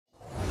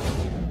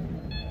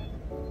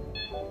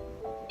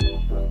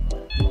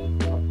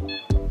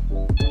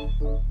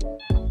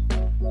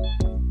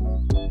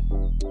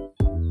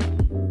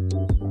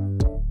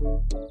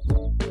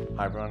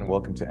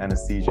welcome to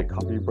Anesthesia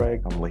Coffee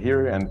Break. I'm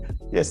Lahiru, and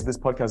yes, this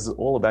podcast is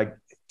all about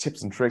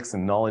tips and tricks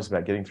and knowledge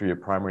about getting through your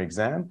primary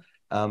exam.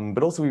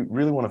 But also, we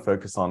really want to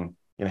focus on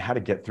how to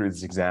get through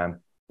this exam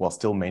while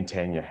still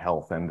maintaining your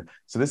health. And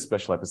so, this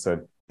special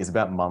episode is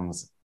about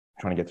mums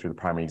trying to get through the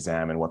primary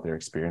exam and what their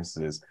experience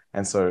is.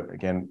 And so,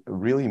 again, a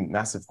really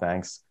massive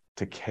thanks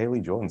to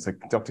Kaylee Jordan. So,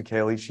 Dr.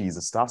 Kaylee, she's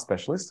a staff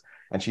specialist,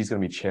 and she's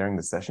going to be chairing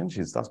the session.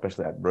 She's a staff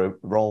specialist at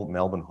Royal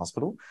Melbourne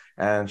Hospital,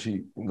 and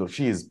she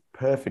is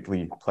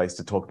perfectly placed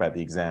to talk about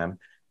the exam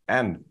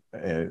and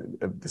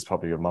this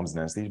topic of mums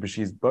and anesthesia. But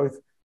she's both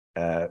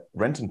a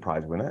Renton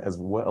Prize winner as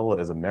well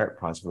as a merit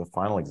prize for the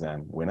final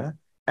exam winner,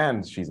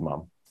 and she's a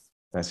mum.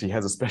 And she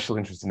has a special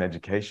interest in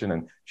education,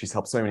 and she's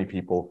helped so many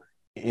people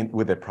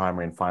with their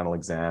primary and final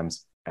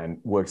exams, and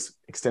works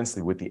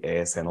extensively with the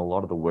ASN, a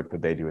lot of the work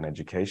that they do in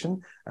education,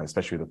 and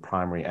especially the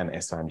primary and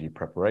SIMG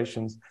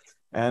preparations.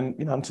 And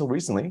until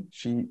recently,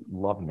 she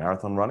loved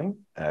marathon running,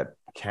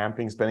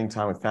 camping, spending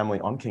time with family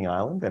on King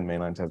Island and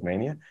mainland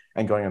Tasmania,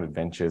 and going on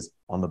adventures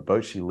on the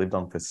boat she lived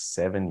on for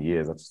 7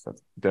 years. That's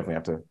definitely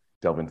have to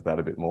delve into that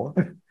a bit more.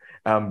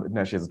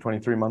 Now she has a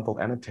 23-month-old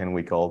and a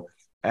 10-week-old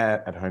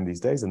at home these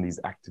days, and these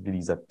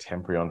activities are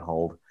temporary on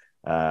hold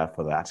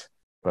for that.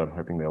 But I'm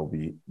hoping they'll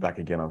be back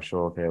again, I'm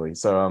sure, Kaylee.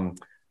 So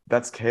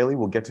that's Kaylee.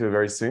 We'll get to her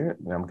very soon.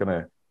 And I'm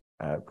going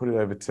to put it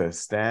over to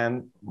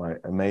Stan, my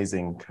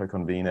amazing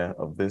co-convener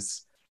of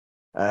this.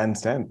 And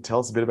Stan, tell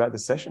us a bit about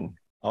this session.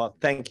 Oh,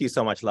 thank you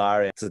so much,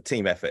 Lara. It's a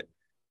team effort.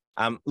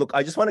 Look,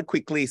 I just want to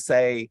quickly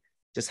say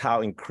just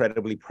how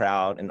incredibly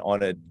proud and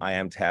honored I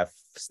am to have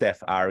Steph,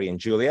 Ari, and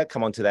Julia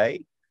come on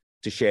today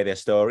to share their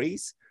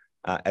stories,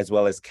 as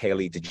well as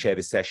Kaylee to chair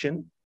this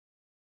session.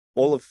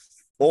 All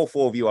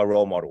four of you are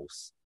role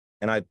models.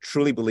 And I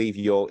truly believe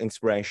your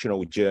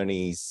inspirational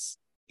journeys,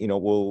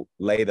 will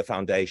lay the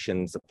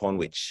foundations upon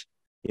which,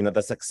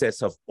 the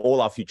success of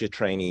all our future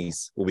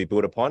trainees will be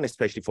built upon,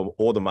 especially for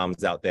all the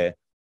mums out there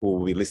who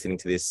will be listening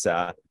to this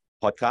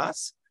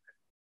podcast.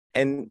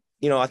 And,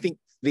 I think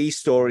these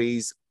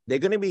stories, they're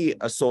going to be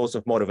a source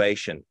of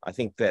motivation. I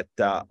think that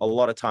a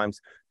lot of times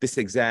this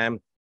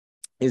exam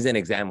is an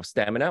exam of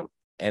stamina.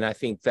 And I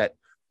think that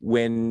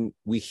when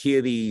we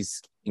hear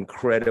these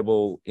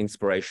incredible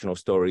inspirational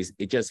stories,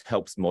 it just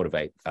helps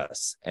motivate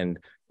us. And,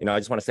 I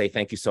just want to say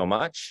thank you so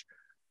much.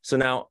 So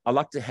now I'd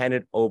like to hand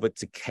it over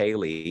to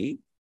Kaylee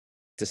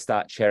to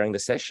start chairing the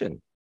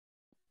session.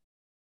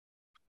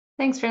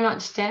 Thanks very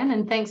much, Stan,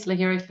 and thanks,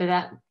 Lahiru, for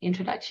that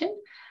introduction.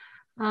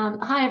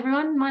 Hi,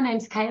 everyone. My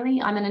name's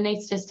Kaylee. I'm an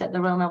anaesthetist at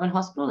the Royal Melbourne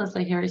Hospital, as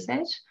Lahiru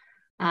said,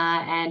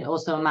 and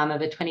also a mum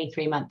of a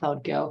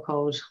 23-month-old girl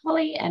called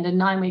Holly and a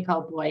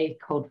 9-week-old boy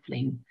called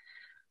Flynn.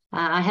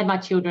 I had my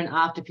children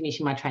after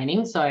finishing my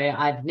training, so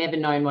I've never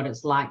known what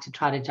it's like to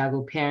try to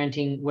juggle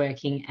parenting,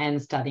 working,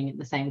 and studying at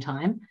the same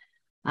time.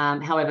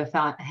 However,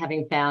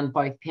 having found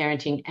both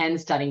parenting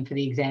and studying for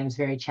the exams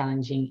very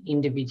challenging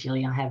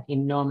individually, I have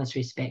enormous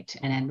respect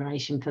and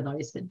admiration for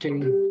those that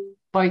do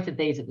both of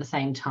these at the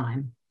same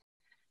time.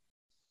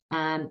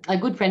 A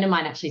good friend of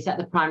mine actually sat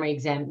the primary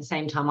exam at the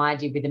same time I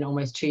did with an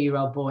almost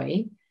 2-year-old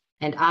boy.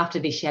 And after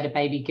this, she had a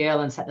baby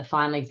girl and sat the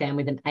final exam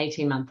with an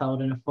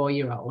 18-month-old and a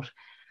 4-year-old.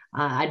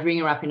 I'd ring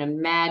her up in a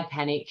mad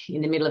panic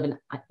in the middle of an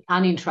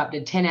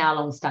uninterrupted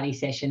 10-hour-long study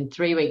session,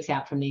 3 weeks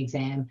out from the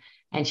exam,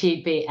 and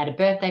she'd be at a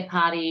birthday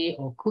party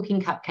or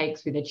cooking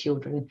cupcakes with her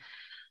children.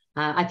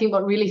 I think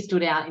what really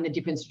stood out in the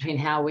difference between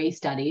how we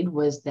studied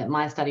was that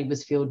my study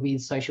was filled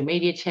with social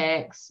media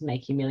checks,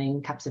 making a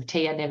million cups of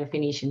tea I'd never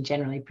finish, and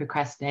generally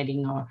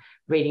procrastinating or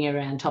reading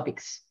around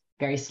topics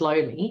very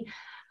slowly,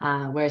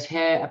 whereas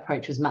her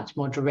approach was much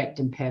more direct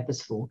and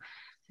purposeful.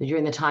 So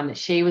during the time that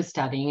she was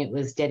studying, it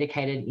was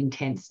dedicated,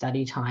 intense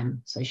study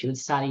time. So she would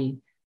study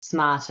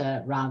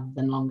smarter rather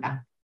than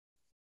longer.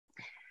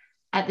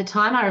 At the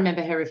time, I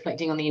remember her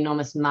reflecting on the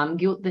enormous mum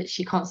guilt that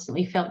she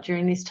constantly felt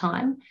during this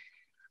time.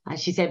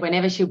 She said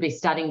whenever she would be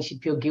studying,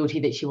 she'd feel guilty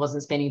that she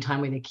wasn't spending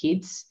time with her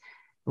kids.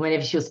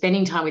 Whenever she was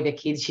spending time with her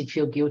kids, she'd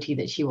feel guilty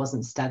that she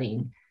wasn't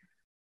studying.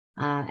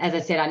 As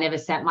I said, I never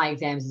sat my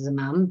exams as a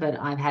mum, but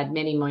I've had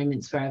many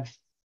moments where I've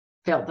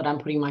felt that I'm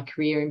putting my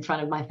career in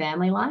front of my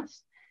family life.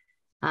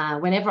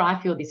 Whenever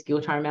I feel this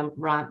guilt, I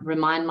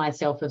remind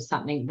myself of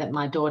something that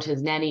my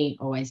daughter's nanny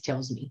always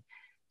tells me.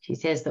 She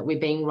says that we're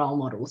being role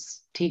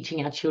models,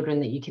 teaching our children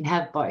that you can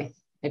have both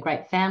a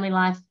great family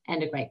life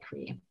and a great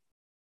career.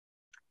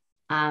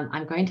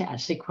 I'm going to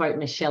actually quote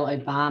Michelle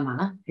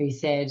Obama, who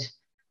said,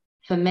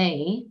 "For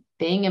me,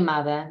 being a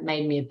mother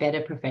made me a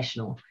better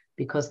professional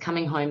because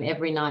coming home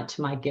every night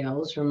to my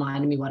girls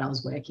reminded me what I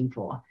was working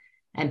for.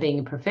 And being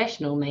a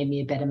professional made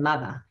me a better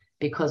mother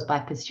because by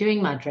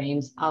pursuing my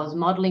dreams, I was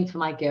modeling for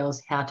my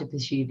girls how to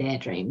pursue their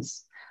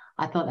dreams."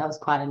 I thought that was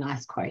quite a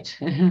nice quote.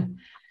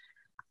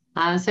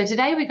 So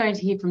today we're going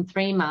to hear from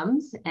 3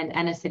 mums and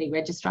anaesthetic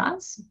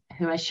registrars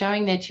who are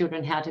showing their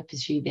children how to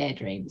pursue their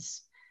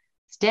dreams.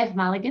 Steph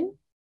Mulligan,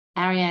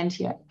 Ari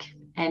Antioch,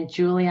 and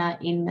Julia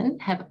Inman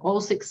have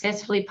all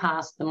successfully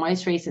passed the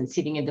most recent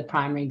sitting of the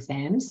primary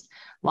exams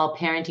while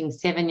parenting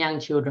 7 young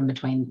children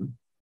between them.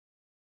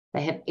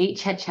 They have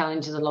each had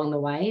challenges along the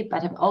way,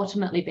 but have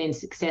ultimately been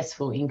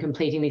successful in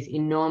completing this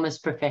enormous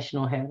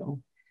professional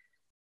hurdle.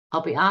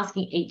 I'll be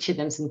asking each of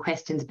them some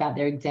questions about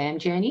their exam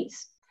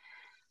journeys,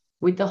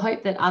 with the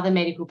hope that other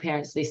medical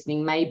parents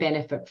listening may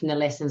benefit from the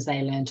lessons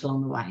they learned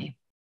along the way.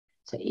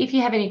 So if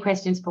you have any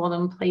questions for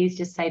them, please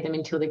just say them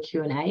until the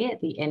Q&A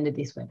at the end of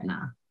this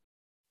webinar.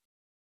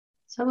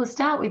 So we'll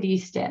start with you,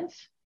 Steph.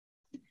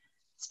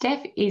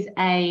 Steph is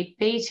a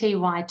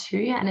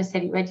BTY2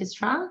 anaesthetic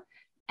registrar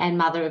and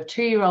mother of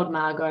 2-year-old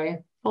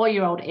Margot,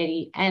 4-year-old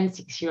Eddie, and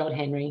 6-year-old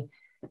Henry,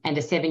 and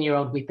a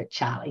 7-year-old Whippet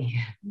Charlie.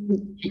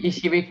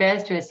 She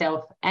refers to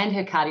herself and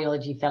her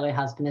cardiology fellow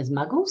husband as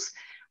Muggles,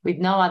 with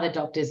no other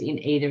doctors in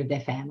either of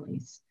their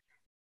families.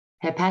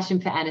 Her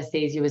passion for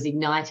anaesthesia was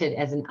ignited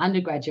as an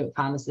undergraduate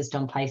pharmacist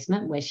on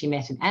placement, where she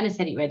met an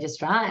anaesthetic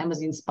registrar and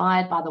was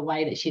inspired by the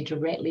way that she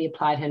directly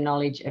applied her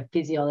knowledge of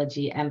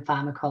physiology and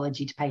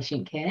pharmacology to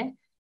patient care,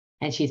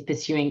 and she's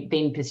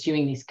been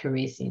pursuing this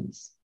career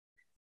since.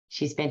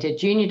 She spent her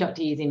junior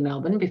doctor years in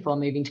Melbourne before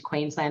moving to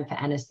Queensland for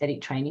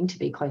anaesthetic training to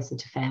be closer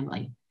to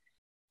family.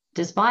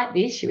 Despite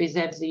this, she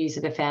reserves the use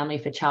of her family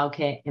for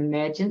childcare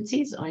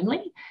emergencies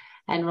only,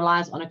 and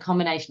relies on a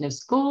combination of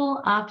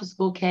school,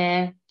 after-school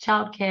care,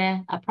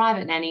 childcare, a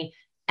private nanny,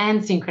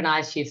 and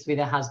synchronised shifts with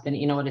her husband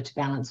in order to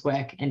balance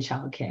work and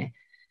childcare.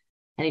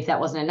 And if that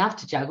wasn't enough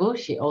to juggle,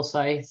 she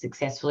also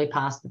successfully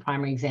passed the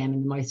primary exam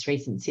in the most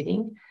recent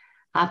sitting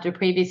after a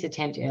previous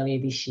attempt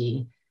earlier this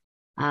year.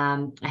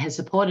 Has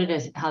supported her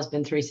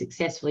husband through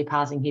successfully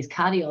passing his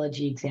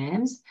cardiology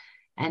exams,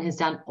 and has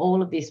done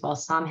all of this while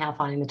somehow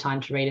finding the time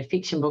to read a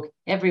fiction book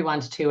every 1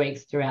 to 2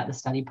 weeks throughout the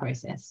study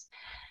process.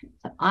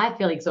 So I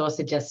feel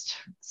exhausted just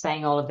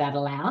saying all of that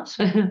aloud.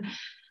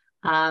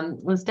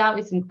 We'll start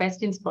with some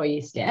questions for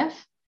you,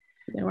 Steph.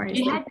 No worries.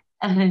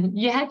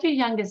 You had your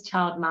youngest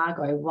child,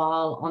 Margot,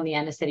 while on the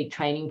anaesthetic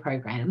training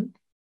program,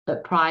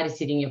 but prior to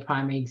sitting your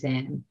primary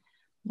exam.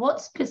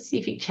 What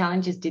specific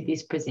challenges did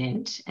this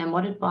present, and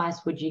what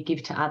advice would you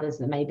give to others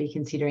that may be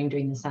considering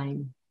doing the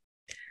same?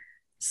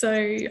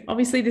 So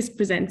obviously this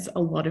presents a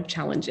lot of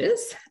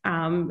challenges,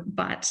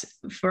 but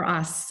for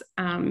us,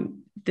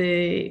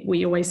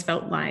 we always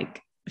felt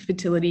like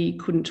fertility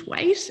couldn't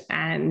wait,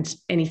 and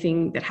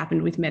anything that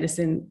happened with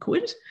medicine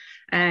could.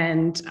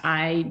 And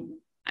I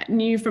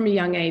knew from a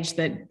young age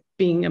that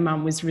being a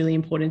mum was really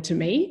important to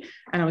me,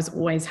 and I was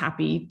always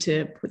happy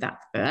to put that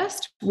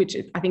first, which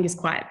I think is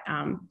quite...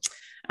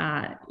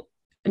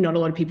 not a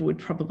lot of people would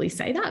probably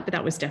say that, but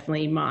that was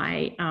definitely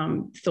my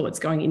thoughts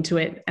going into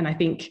it. And I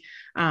think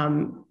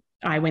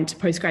I went to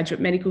postgraduate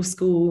medical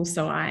school.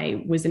 So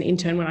I was an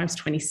intern when I was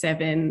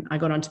 27. I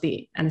got onto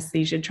the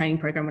Anaesthesia training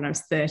program when I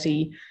was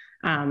 30.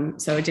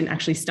 So I didn't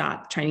actually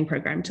start the training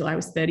program until I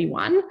was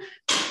 31.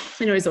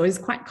 And I was always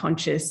quite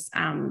conscious.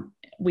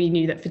 We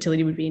knew that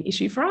fertility would be an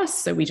issue for us.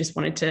 So we just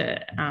wanted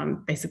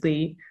to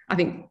basically, I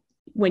think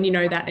when you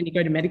know that and you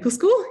go to medical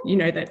school, you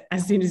know that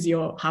as soon as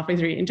you're halfway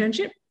through your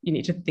internship, you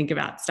need to think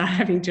about start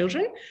having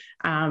children.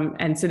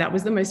 And so that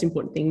was the most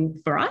important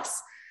thing for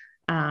us.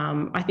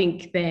 I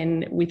think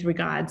then with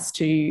regards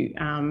to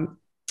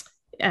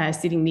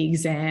sitting the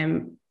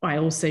exam, I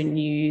also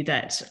knew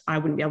that I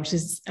wouldn't be able to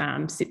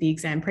sit the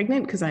exam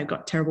pregnant because I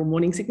got terrible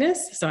morning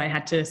sickness. So I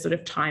had to sort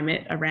of time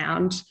it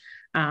around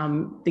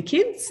the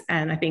kids.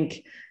 And I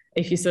think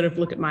if you sort of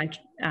look at my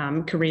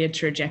career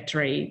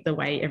trajectory, the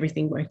way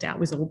everything worked out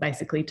was all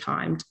basically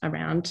timed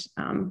around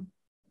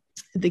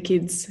the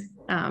kids.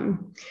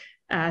 Some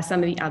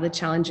of the other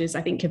challenges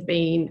I think have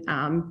been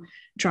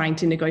trying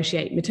to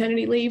negotiate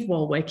maternity leave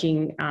while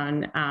working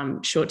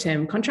on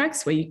short-term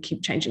contracts where you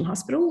keep changing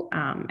hospital,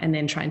 and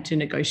then trying to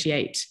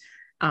negotiate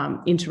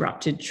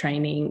interrupted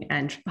training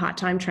and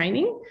part-time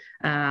training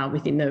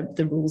within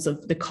the rules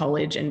of the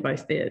college and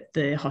both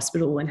the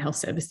hospital and health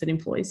service that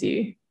employs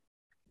you.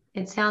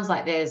 It sounds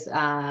like there's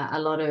a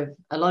lot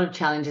of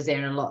challenges there,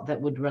 and a lot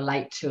that would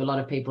relate to a lot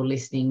of people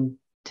listening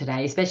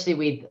today, especially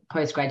with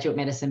postgraduate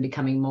medicine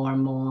becoming more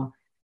and more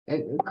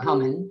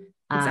common.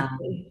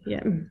 Exactly.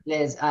 Yeah.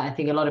 There's, I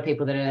think, a lot of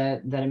people that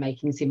are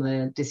making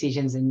similar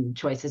decisions and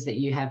choices that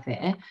you have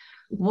there.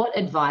 What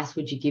advice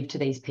would you give to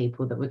these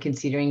people that were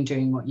considering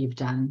doing what you've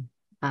done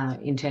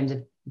in terms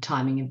of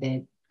timing of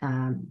their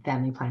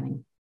family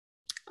planning?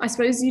 I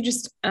suppose you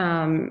just,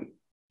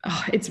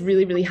 it's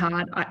really, really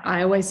hard.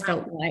 I always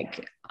felt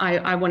like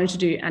I wanted to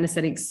do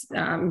anaesthetics,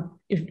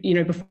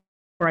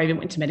 before I even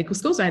went to medical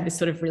school. So I had this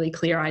sort of really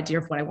clear idea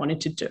of what I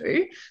wanted to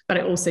do, but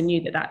I also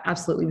knew that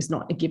absolutely was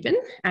not a given,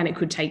 and it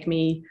could take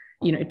me,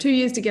 2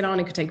 years to get on.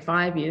 It could take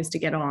 5 years to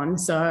get on.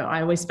 So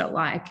I always felt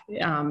like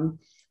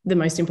the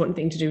most important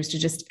thing to do was to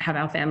just have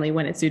our family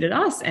when it suited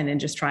us, and then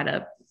just try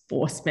to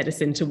force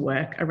medicine to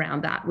work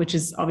around that, which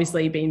has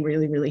obviously been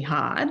really, really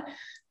hard.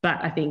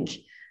 But I think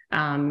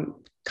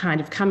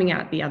kind of coming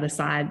out the other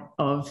side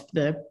of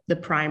the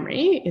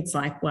primary, it's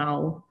like,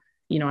 well,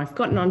 I've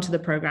gotten onto the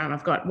program,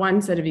 I've got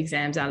one set of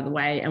exams out of the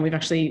way, and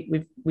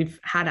we've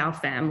had our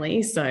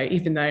family. So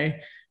even though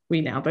we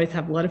now both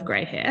have a lot of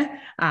grey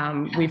hair,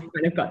 we've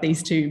kind of got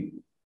these two,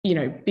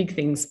 big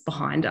things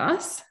behind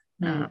us.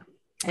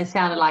 It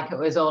sounded like it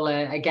was all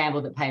a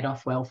gamble that paid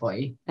off well for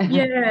you.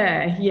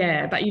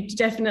 Yeah. But you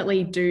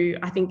definitely do,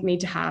 I think,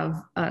 need to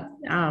have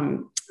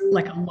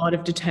like a lot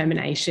of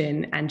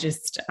determination and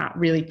just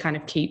really kind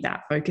of keep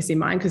that focus in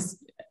mind,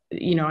 because,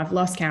 you know, I've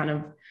lost count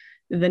of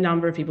the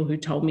number of people who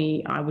told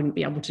me I wouldn't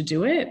be able to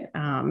do it.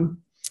 And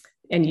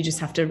you just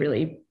have to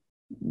really,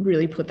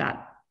 really put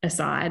that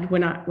aside.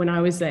 When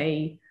I was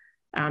a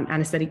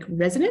anaesthetic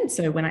resident,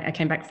 so when I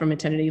came back from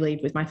maternity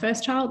leave with my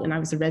first child and I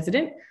was a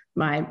resident,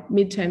 my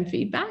midterm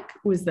feedback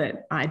was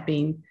that I'd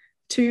been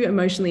too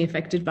emotionally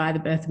affected by the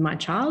birth of my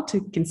child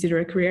to consider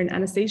a career in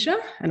anaesthesia,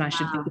 and I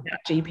should think about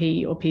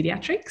GP or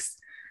pediatrics.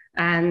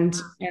 And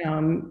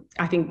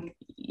I think,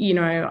 you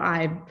know,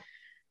 I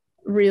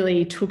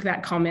really took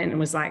that comment and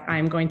was like,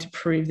 I'm going to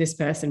prove this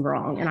person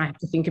wrong, and I have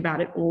to think about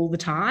it all the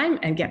time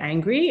and get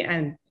angry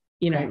and,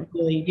 you know,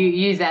 really. You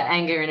use that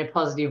anger in a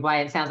positive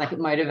way. It sounds like it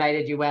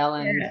motivated you well,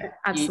 and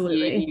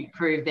absolutely. You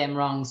proved them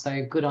wrong.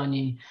 So good on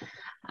you.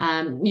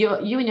 You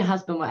and your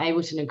husband were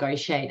able to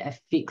negotiate a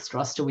fixed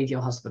roster with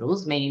your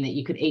hospitals, meaning that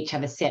you could each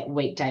have a set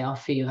weekday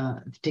off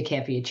to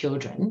care for your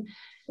children.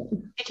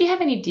 Did you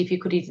have any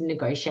difficulties in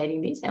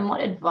negotiating this, and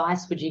what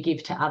advice would you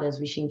give to others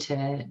wishing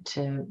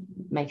to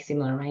make a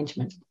similar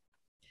arrangement?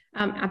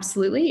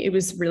 Absolutely. It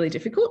was really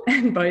difficult,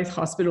 and both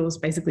hospitals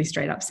basically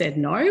straight up said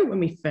no when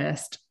we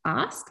first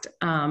asked.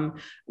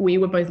 We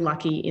were both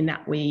lucky in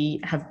that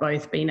we have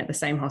both been at the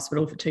same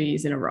hospital for 2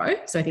 years in a row.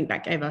 So I think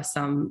that gave us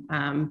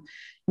some,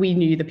 we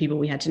knew the people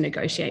we had to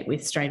negotiate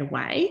with straight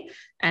away.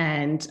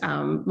 And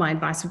my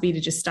advice would be to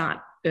just start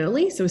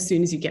early. So as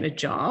soon as you get a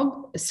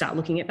job, start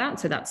looking at that.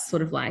 So that's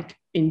sort of like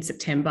in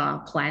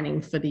September,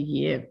 planning for the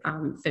year,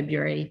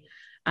 February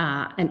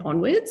and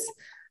onwards.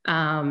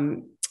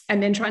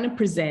 And then trying to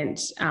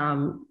present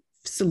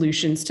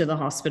solutions to the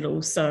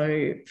hospital.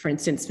 So for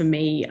instance, for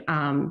me,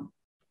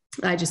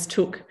 I just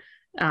took,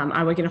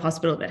 I work in a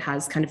hospital that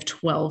has kind of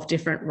 12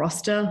 different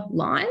roster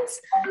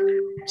lines.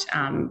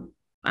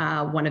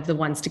 One of the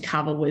ones to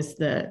cover was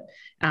the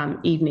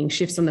evening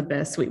shifts on the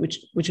birth suite,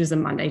 which was a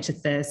Monday to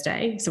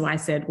Thursday. So I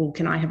said, well,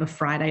 can I have a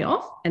Friday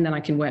off? And then I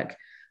can work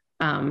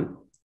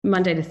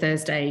Monday to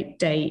Thursday,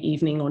 day,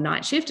 evening, or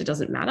night shift. It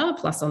doesn't matter,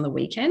 plus on the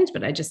weekend.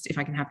 But if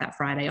I can have that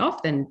Friday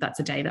off, then that's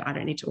a day that I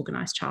don't need to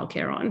organise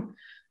childcare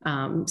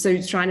on.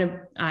 So trying to,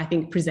 I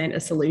think, present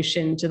a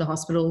solution to the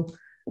hospital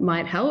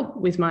might help.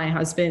 With my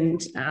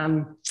husband,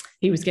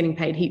 he was getting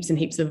paid heaps and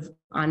heaps of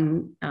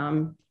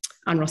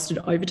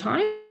unrostered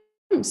overtime.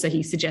 So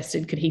he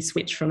suggested, could he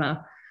switch from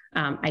a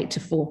 8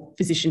 to 4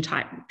 physician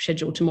type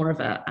schedule to more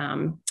of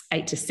a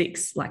 8 to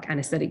 6 like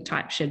anaesthetic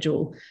type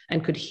schedule,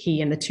 and could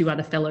he and the 2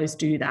 other fellows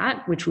do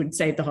that, which would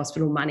save the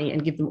hospital money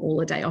and give them all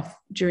a day off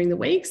during the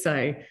week.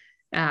 So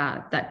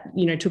that,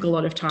 you know, took a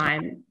lot of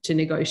time to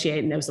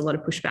negotiate, and there was a lot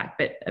of pushback,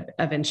 but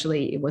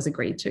eventually it was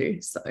agreed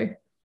to. So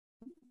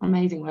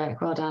amazing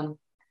work, well done.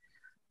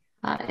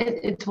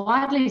 It's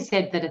widely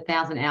said that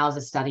 1,000 hours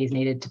of study is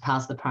needed to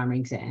pass the primary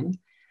exam.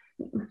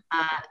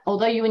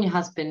 Although you and your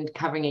husband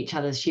covering each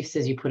other's shifts,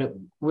 as you put it,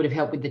 would have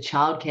helped with the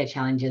childcare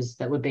challenges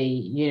that would be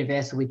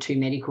universal with 2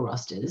 medical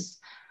rosters,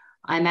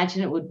 I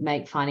imagine it would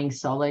make finding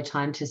solo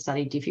time to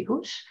study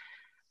difficult.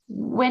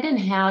 When and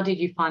how did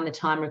you find the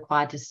time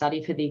required to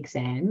study for the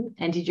exam,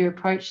 and did your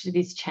approach to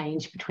this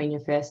change between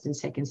your first and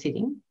second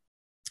sitting?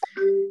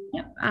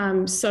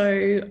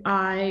 So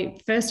I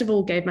first of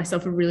all gave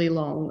myself a really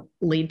long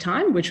lead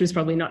time, which was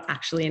probably not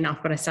actually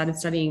enough, but I started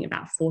studying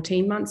about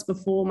 14 months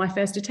before my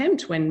first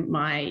attempt, when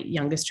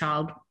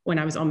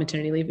I was on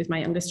maternity leave with my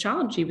youngest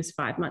child. She was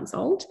 5 months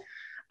old.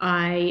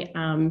 I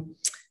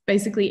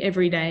basically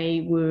every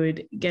day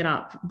would get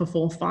up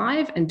before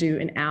 5 and do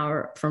an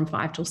hour from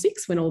 5 till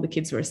 6 when all the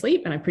kids were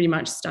asleep. And I pretty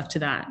much stuck to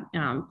that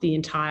the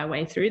entire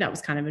way through. That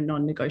was kind of a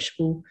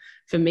non-negotiable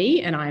for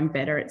me. And I'm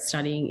better at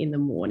studying in the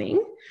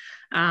morning.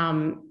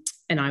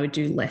 And I would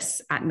do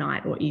less at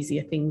night, or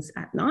easier things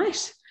at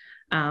night.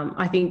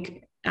 I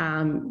think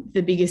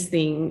the biggest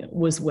thing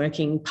was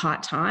working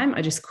part-time.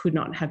 I just could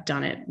not have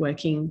done it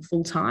working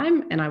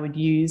full-time. And I would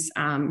use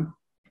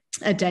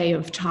a day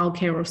of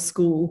childcare or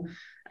school.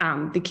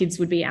 The kids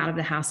would be out of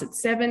the house at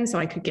 7, so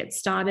I could get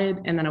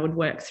started, and then I would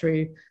work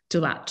through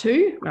till about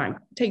 2,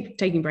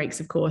 taking breaks,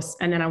 of course.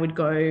 And then I would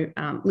go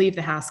leave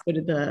the house, go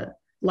to the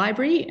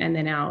library, and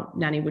then our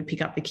nanny would pick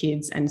up the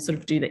kids and sort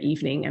of do the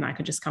evening, and I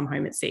could just come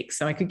home at 6.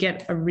 So I could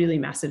get a really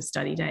massive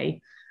study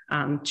day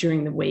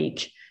during the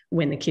week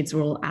when the kids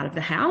were all out of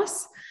the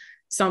house.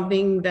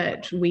 Something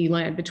that we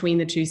learned between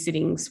the 2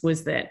 sittings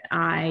was that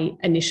I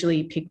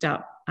initially picked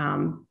up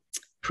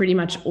pretty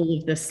much all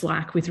of the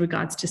slack with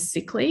regards to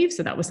sick leave.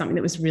 So that was something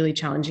that was really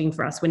challenging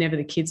for us. Whenever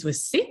the kids were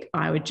sick,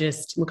 I would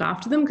just look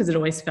after them, because it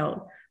always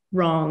felt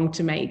wrong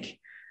to make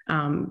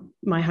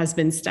my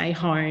husband stay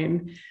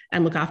home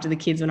and look after the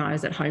kids when I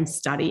was at home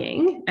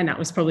studying. And that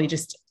was probably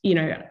just, you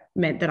know,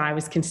 meant that I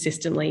was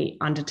consistently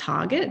under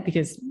target,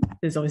 because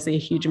there's obviously a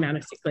huge amount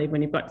of sick leave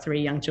when you've got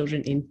 3 young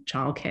children in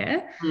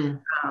childcare.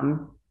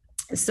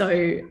 So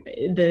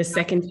the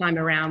second time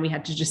around, we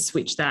had to just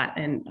switch that.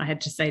 And I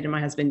had to say to my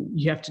husband,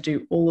 you have to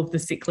do all of the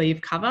sick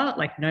leave cover,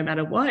 like no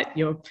matter what,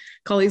 your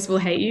colleagues will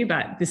hate you,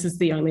 but this is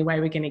the only way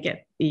we're going to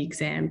get the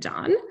exam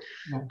done.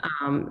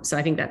 Yeah. So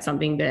I think that's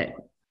something that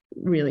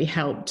really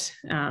helped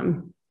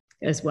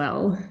as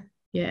well.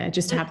 Yeah,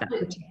 just to have that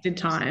protected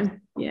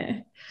time. Yeah.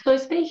 So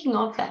speaking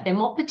of that, then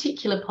what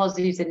particular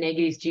positives and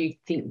negatives do you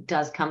think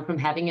does come from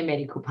having a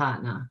medical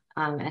partner?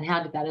 And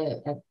how did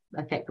that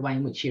affect the way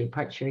in which you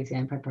approach your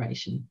exam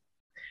preparation?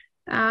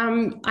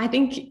 I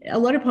think a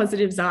lot of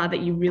positives are that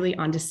you really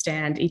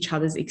understand each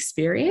other's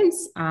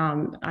experience.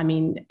 I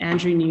mean,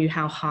 Andrew knew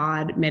how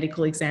hard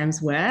medical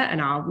exams were,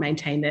 and I'll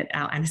maintain that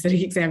our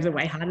anaesthetic exams are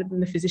way harder than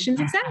the physician's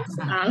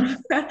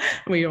exams.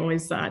 We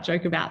always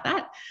joke about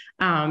that.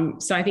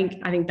 So I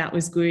think that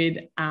was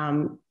good.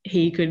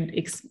 He could,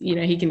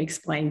 he can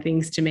explain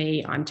things to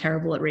me. I'm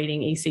terrible at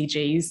reading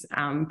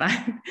ECGs, but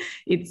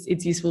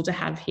it's useful to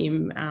have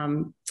him,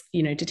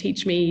 to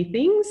teach me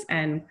things.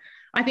 And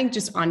I think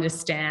just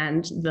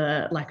understand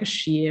a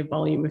sheer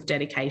volume of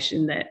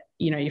dedication that,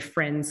 your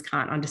friends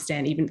can't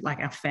understand, even like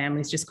our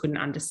families just couldn't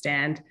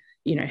understand,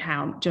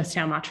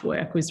 how much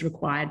work was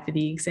required for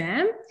the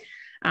exam.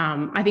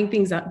 I think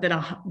things that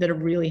are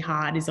really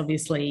hard is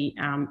obviously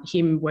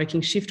him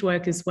working shift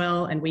work as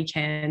well and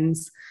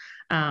weekends.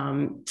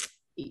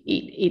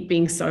 It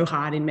being so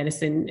hard in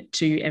medicine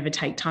to ever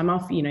take time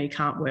off, you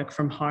can't work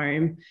from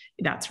home.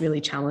 That's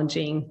really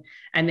challenging.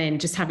 And then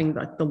just having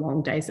the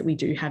long days that we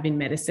do have in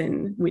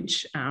medicine,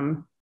 which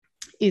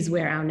is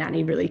where our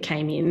nanny really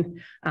came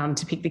in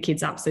to pick the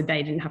kids up, so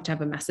they didn't have to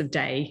have a massive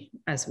day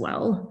as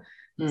well.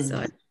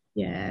 So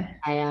yeah,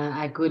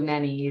 a good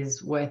nanny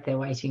is worth their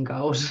weight in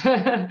gold.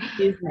 It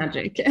is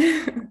magic.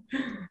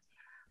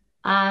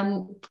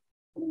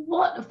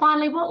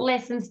 What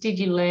lessons did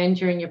you learn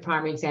during your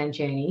primary exam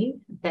journey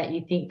that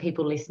you think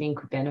people listening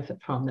could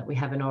benefit from that we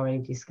haven't already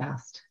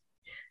discussed?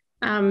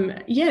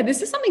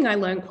 This is something I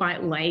learned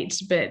quite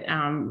late, but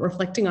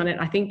reflecting on it,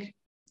 I think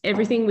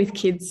everything with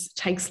kids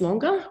takes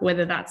longer,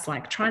 whether that's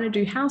like trying to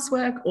do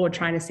housework or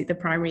trying to sit the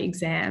primary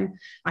exam.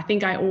 I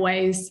think I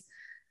always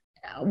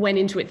went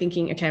into it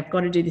thinking, okay, I've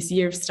got to do this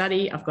year of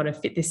study. I've got to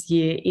fit this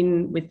year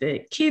in with the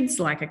kids.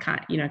 Like I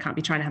can't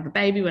be trying to have a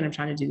baby when I'm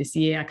trying to do this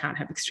year. I can't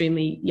have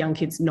extremely young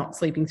kids not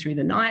sleeping through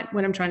the night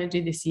when I'm trying to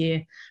do this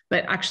year.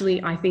 But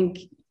actually, I think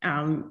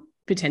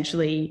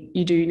potentially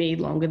you do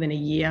need longer than a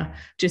year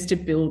just to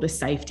build a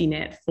safety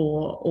net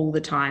for all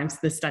the times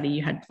the study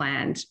you had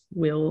planned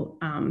will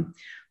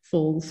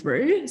fall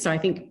through. So I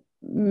think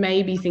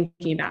maybe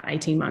thinking about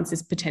 18 months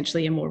is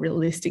potentially a more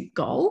realistic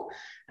goal.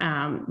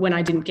 When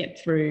I didn't get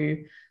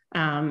through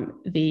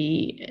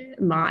the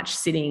March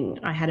sitting,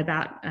 I had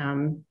about,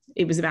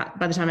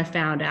 by the time I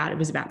found out, it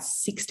was about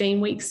 16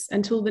 weeks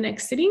until the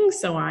next sitting.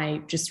 So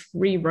I just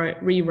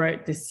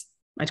rewrote this.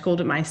 I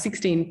called it my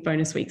 16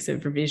 bonus weeks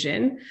of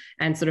revision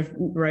and sort of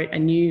wrote a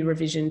new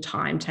revision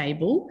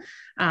timetable.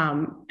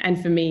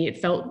 And for me, it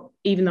felt,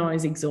 even though I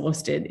was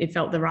exhausted, it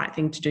felt the right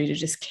thing to do to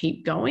just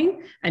keep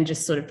going and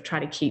just sort of try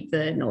to keep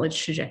the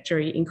knowledge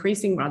trajectory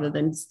increasing, rather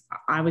than,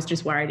 I was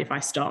just worried if I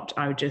stopped,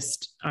 I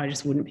just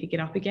wouldn't pick it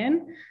up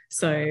again.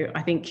 So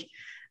I think,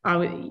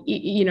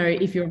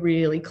 if you're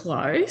really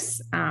close,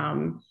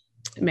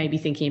 maybe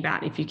thinking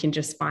about if you can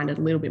just find a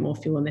little bit more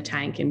fuel in the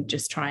tank and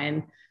just try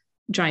and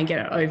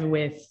get it over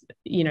with,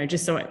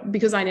 just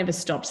because I never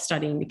stopped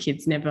studying, the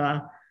kids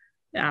never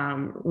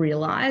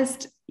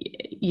realized,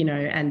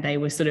 and they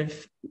were sort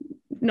of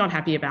not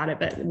happy about it,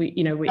 but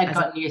I'd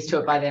gotten used to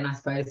it by then, I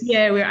suppose.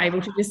 Yeah, we were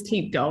able to just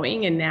keep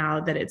going, and now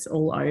that it's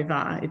all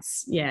over,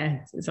 it's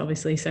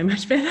obviously so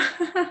much better.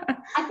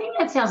 I think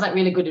that sounds like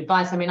really good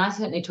advice. I mean, I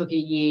certainly took a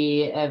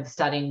year of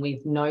studying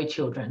with no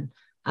children,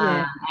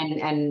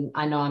 and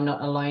I know I'm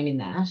not alone in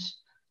that.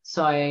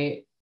 So,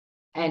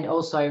 and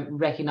also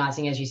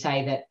recognizing, as you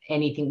say, that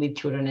anything with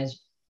children,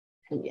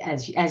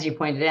 as you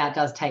pointed out,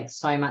 does take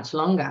so much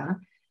longer.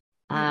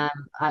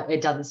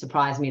 It doesn't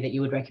surprise me that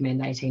you would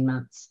recommend 18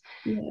 months.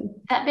 Yeah.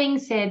 That being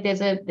said,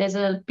 there's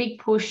a big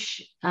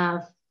push.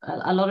 A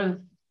lot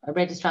of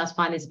registrars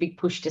find there's a big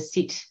push to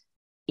sit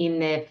in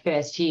their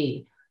first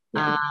year,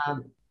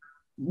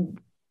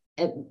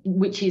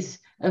 which is,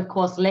 of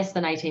course, less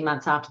than 18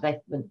 months after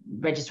the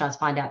registrars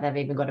find out they've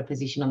even got a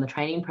position on the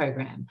training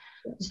program.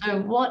 So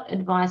what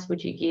advice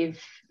would you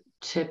give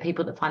to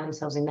people that find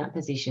themselves in that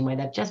position where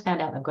they've just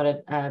found out they've got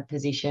a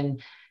position,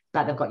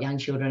 but they've got young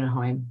children at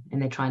home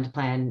and they're trying to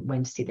plan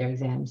when to sit their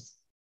exams?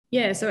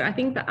 Yeah, so I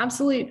think the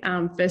absolute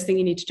first thing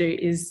you need to do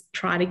is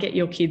try to get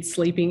your kids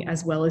sleeping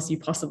as well as you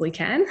possibly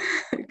can,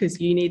 because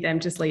you need them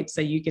to sleep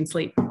so you can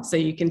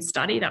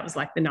study. That was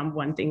like the number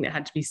one thing that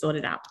had to be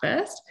sorted out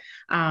first.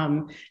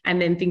 And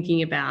then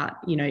thinking about,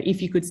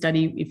 if you could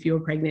study if you're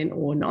pregnant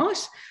or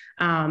not.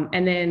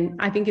 And then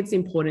I think it's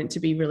important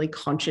to be really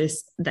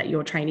conscious that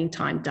your training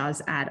time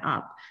does add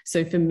up.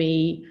 So for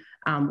me,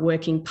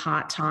 working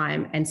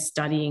part-time and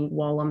studying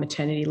while on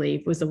maternity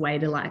leave was a way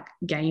to like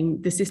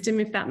game the system,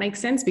 if that makes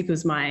sense,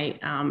 because my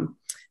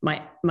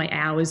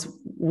hours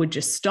would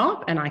just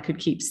stop and I could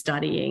keep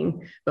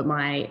studying, but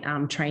my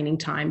training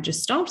time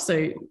just stopped.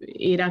 So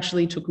it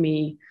actually took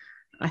me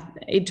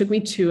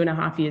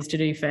 2.5 years to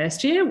do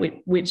first year,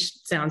 which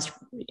sounds,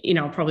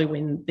 I'll probably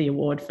win the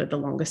award for the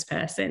longest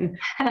person.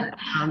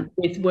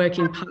 With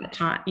working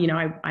part-time,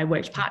 I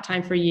worked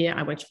part-time for a year,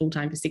 I worked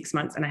full-time for 6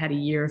 months, and I had a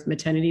year of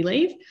maternity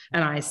leave,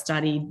 and I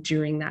studied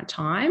during that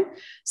time.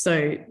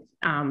 So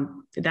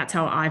that's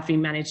how I've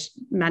been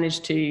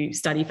managed to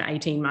study for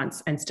 18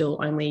 months and still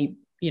only,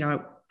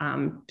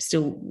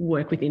 still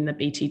work within the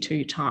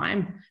BT2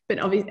 time. But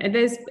obviously,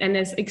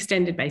 there's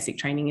extended basic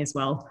training as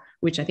well,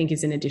 which I think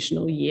is an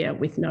additional year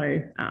with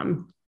no,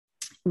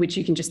 which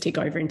you can just tick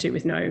over into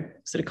with no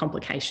sort of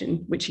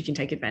complication, which you can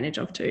take advantage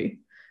of too.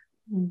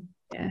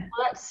 Yeah.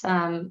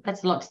 Well,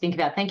 that's a lot to think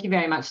about. Thank you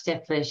very much,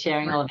 Steph, for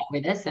sharing all of that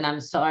with us. And I'm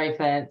sorry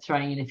for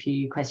throwing in a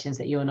few questions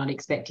that you were not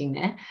expecting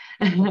there.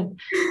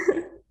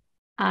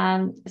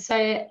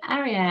 So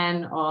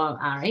Ariane,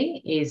 or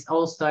Ari, is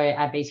also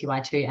a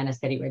BTY2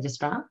 anaesthetic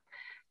registrar.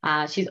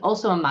 She's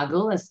also a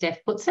muggle, as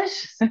Steph puts it.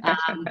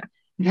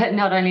 But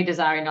not only does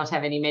Ari not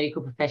have any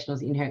medical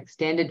professionals in her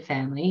extended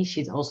family,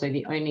 she's also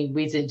the only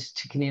wizard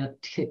to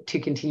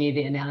continue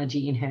the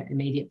analogy in her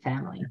immediate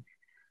family.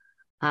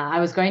 I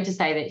was going to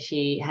say that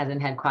she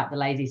hasn't had quite the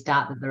lazy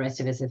start that the rest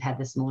of us have had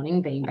this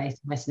morning, being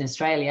based in Western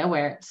Australia,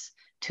 where it's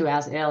 2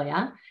 hours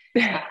earlier.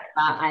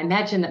 I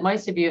imagine that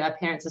most of you are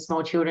parents of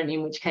small children,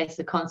 in which case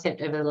the concept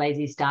of a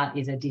lazy start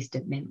is a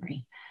distant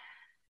memory.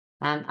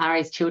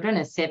 Ari's children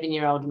are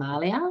 7-year-old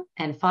Malia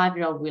and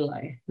 5-year-old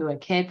Willow, who are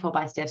cared for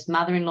by Steph's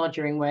mother-in-law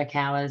during work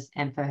hours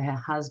and for her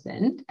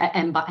husband,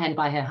 and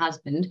by her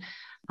husband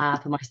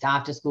for most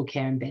after-school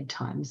care and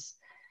bedtimes.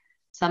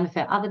 Some of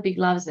her other big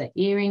loves are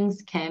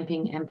earrings,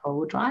 camping, and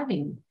pole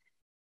driving.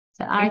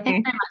 So, Ari, thank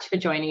you very much for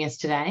joining us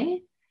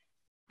today.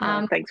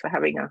 Thanks for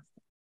having us.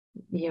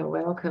 You're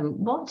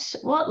welcome.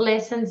 What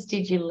lessons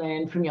did you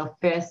learn from your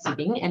first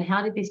sitting, and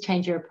how did this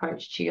change your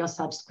approach to your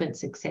subsequent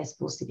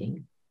successful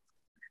sitting?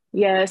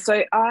 Yeah,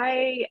 so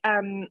I,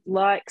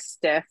 like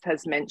Steph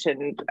has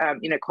mentioned,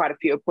 quite a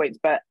few points,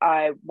 but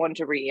I want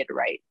to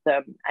reiterate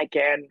them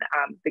again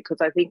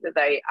because I think that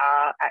they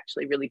are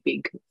actually really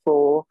big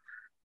for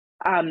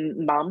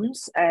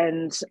mums.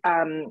 And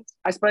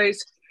I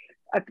suppose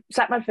I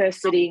sat my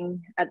first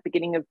sitting at the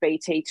beginning of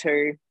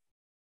BT2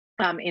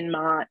 in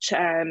March,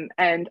 and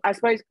I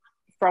suppose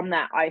from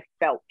that I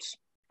felt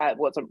I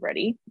wasn't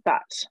ready,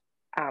 but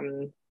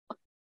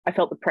I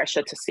felt the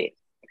pressure to sit.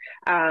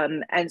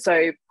 And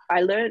so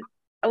I learned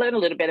a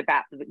little bit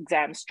about the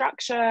exam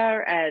structure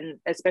and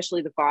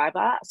especially the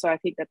Viva. So I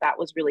think that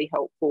was really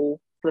helpful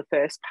for the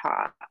first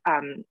part,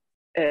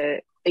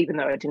 even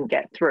though I didn't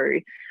get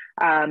through.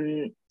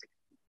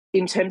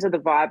 In terms of the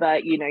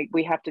Viva,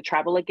 we have to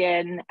travel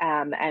again,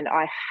 and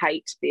I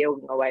hate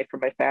being away from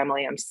my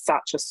family. I'm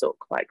such a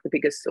sook, like the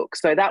biggest sook.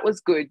 So that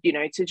was good,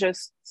 to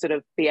just sort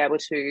of be able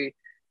to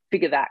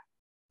figure that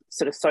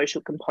sort of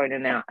social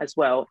component out as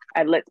well.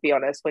 And let's be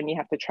honest, when you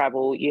have to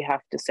travel, you have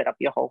to set up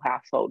your whole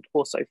household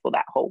also for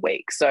that whole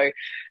week. So,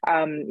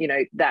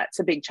 that's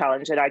a big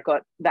challenge, and I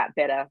got that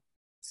better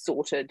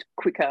sorted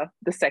quicker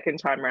the second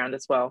time around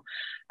as well.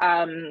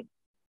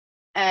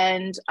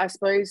 And I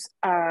suppose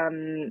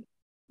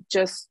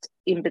just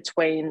in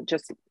between,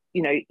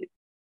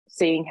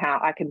 seeing how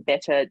I can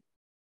better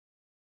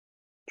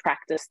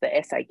practice the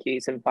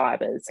SAQs and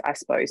Vivas, I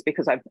suppose,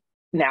 because I've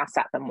now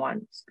sat them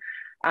once.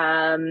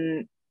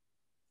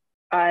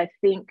 I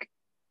think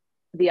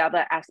the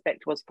other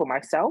aspect was for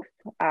myself,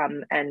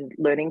 and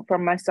learning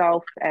from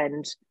myself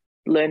and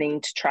learning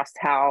to trust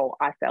how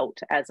I felt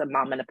as a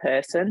mum and a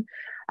person.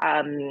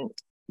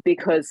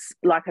 Because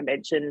like I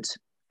mentioned,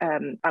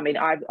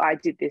 I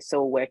did this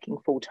all working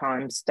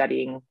full-time,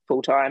 studying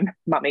full-time,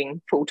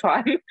 mumming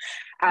full-time.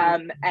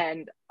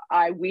 And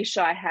I wish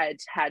I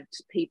had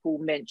people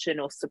mention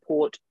or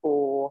support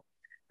or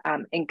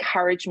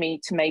encourage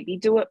me to maybe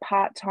do it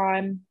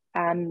part-time,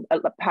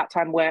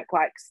 part-time work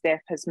like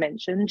Steph has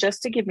mentioned,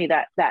 just to give me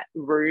that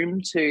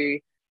room to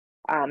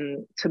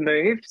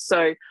move.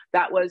 So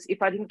that was,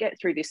 if I didn't get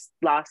through this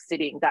last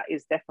sitting, that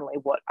is definitely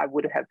what I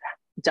would have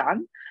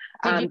done.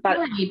 Did you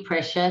feel any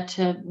pressure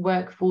to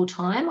work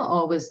full-time,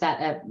 or was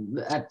that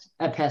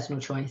a personal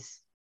choice?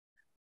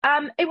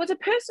 It was a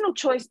personal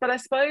choice, but I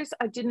suppose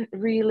I didn't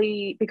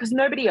really, because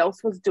nobody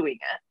else was doing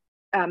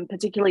it,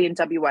 particularly in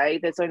WA.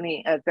 There's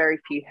only a very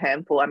few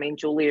handful. I mean,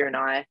 Julia and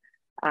I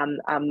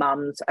are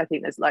mums. I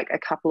think there's like a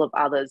couple of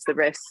others. The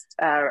rest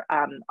are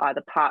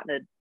either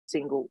partnered,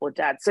 single, or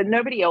dad. So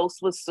nobody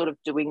else was sort of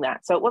doing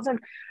that. So it wasn't,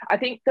 I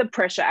think the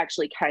pressure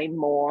actually came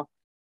more,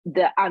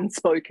 the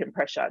unspoken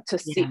pressure to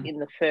sit in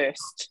the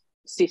first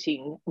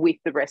sitting with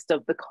the rest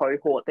of the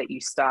cohort that you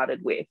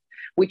started with,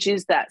 which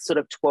is that sort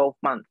of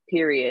 12-month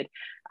period.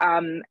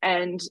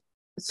 And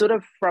sort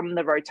of from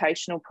the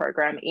rotational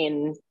program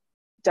in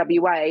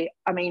WA,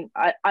 I mean,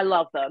 I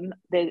love them.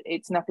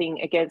 It's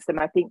nothing against them.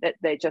 I think that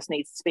there just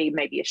needs to be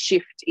maybe a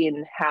shift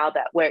in how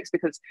that works,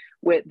 because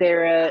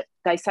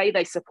they say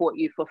they support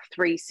you for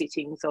 3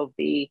 sittings of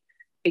the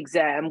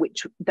exam,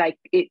 which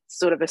it's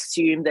sort of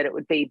assumed that it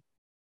would be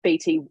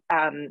BT,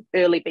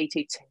 early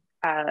BT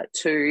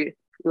to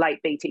late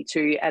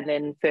BT2, and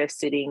then first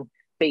sitting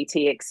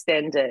BT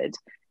extended,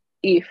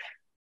 if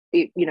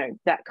it,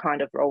 that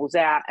kind of rolls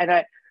out.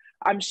 And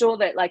I'm sure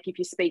that, like, if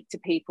you speak to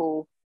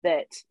people,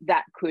 that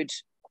could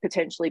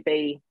potentially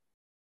be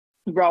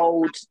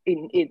rolled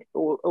in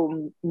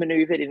or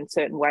maneuvered in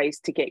certain ways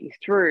to get you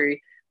through.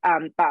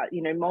 But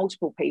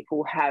multiple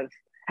people have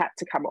had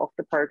to come off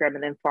the program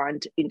and then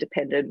find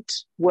independent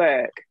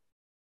work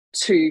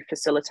to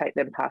facilitate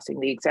them passing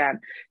the exam.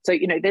 So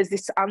there's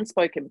this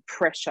unspoken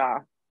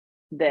pressure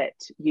that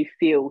you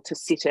feel to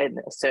sit in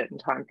a certain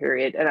time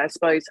period. And I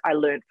suppose I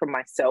learned from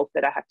myself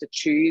that I have to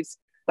choose.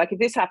 Like, if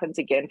this happens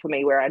again for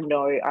me, where I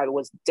know I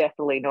was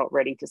definitely not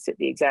ready to sit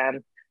the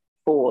exam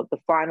for the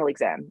final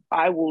exam,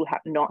 I will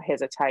not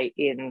hesitate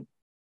in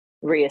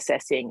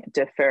reassessing,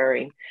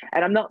 deferring.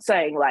 And I'm not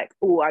saying like,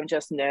 oh, I'm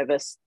just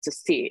nervous to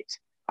sit.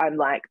 I'm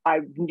like, I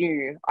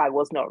knew I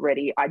was not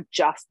ready. I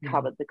just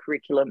covered the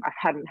curriculum. I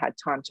hadn't had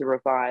time to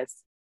revise.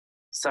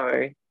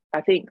 So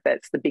I think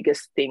that's the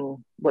biggest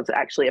thing, was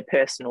actually a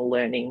personal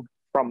learning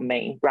from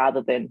me,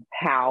 rather than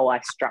how I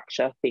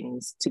structure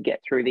things to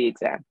get through the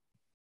exam.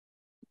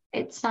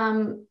 It's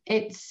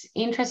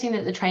interesting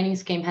that the training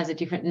scheme has a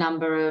different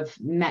number of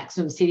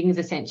maximum sittings,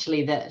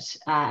 essentially, that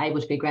are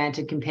able to be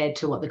granted compared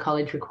to what the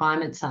college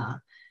requirements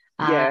are.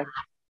 Yeah.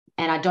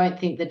 And I don't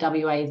think the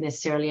WA is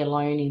necessarily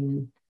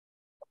alone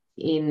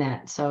in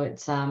that. So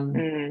it's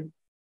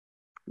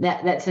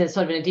that's a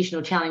sort of an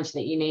additional challenge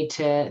that you need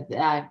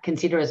to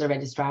consider as a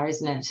registrar,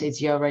 isn't it?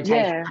 It's your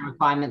rotation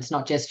requirements,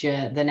 not just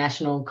the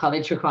national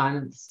college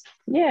requirements.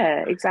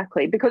 Yeah,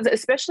 exactly. Because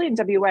especially in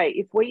WA,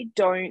 if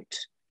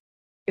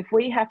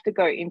we have to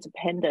go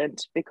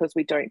independent because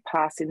we don't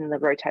pass in the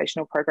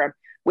rotational program,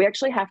 we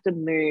actually have to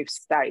move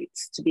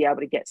states to be able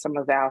to get some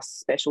of our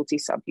specialty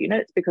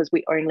subunits, because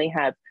we only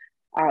have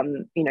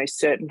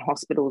certain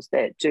hospitals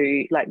that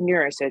do like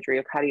neurosurgery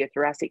or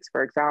cardiothoracics,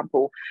 for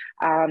example.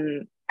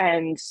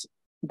 And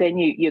then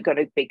you're going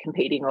to be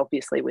competing,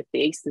 obviously, with the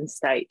Eastern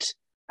State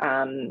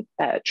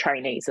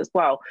trainees as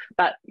well.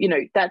 But,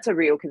 that's a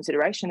real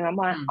consideration. And I'm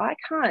like, I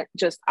can't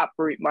just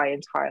uproot my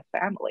entire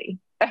family,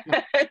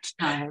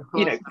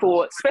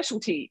 for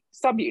specialty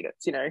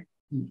subunits,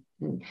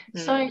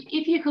 So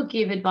if you could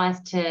give advice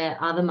to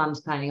other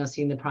mums planning on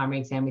sitting the primary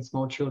exam with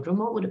small children,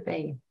 what would it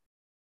be?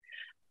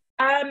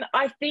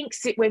 I think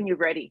sit when you're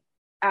ready.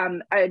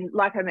 And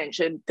like I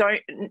mentioned,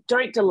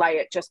 don't delay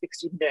it just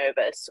because you're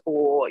nervous,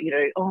 or,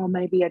 oh,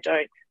 maybe I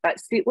don't, but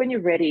sit when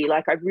you're ready.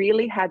 Like, I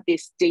really had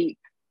this deep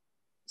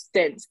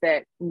sense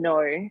that,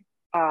 no,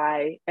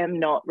 I am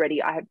not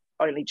ready. I have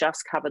only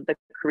just covered the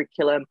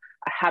curriculum.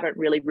 I haven't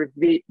really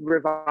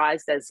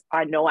revised as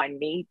I know I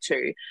need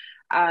to.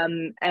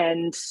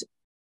 And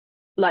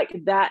like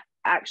that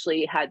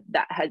actually I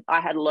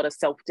had a lot of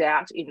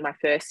self-doubt in my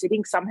first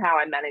sitting. Somehow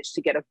I managed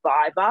to get a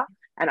Viva,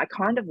 and I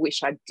kind of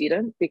wish I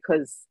didn't,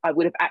 because I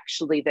would have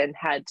actually then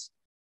had,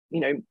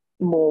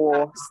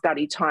 more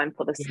study time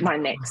for my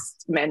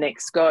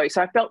next go.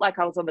 So I felt like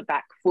I was on the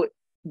back foot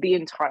the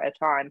entire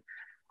time.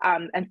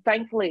 And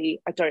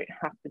thankfully I don't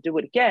have to do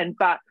it again,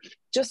 but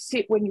just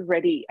sit when you're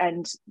ready.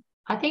 And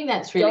I think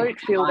that's really, don't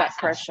feel that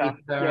pressure.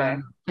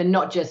 But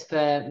not just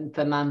for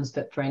mums,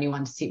 but for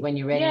anyone to sit when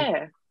you're ready.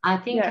 Yeah. I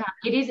think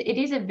it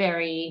is a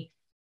very,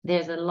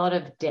 there's a lot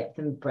of depth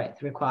and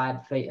breadth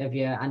required of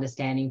your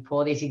understanding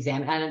for this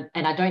exam.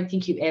 And I don't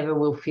think you ever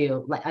will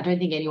feel like, I don't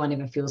think anyone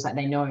ever feels like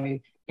they know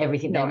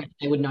everything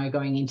they would know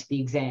going into the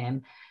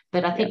exam.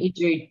 But I think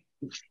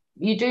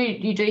you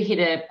do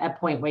hit a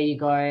point where you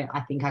go, I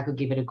think I could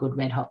give it a good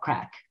red hot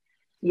crack.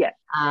 Yeah.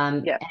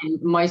 And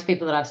most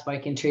people that I've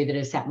spoken to that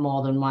have sat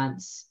more than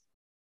once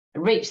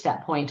reached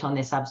that point on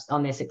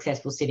their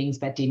successful sittings,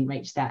 but didn't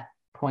reach that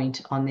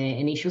point on their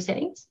initial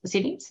sittings.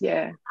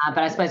 Yeah. But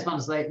I suppose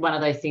one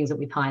of those things that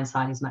with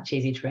hindsight is much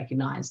easier to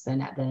recognise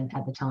than at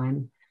the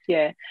time.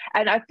 Yeah.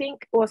 And I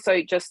think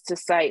also, just to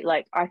say,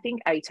 like, I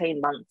think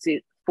 18 months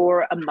is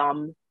for a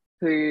mum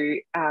who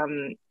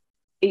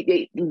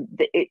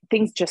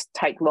things just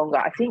take longer.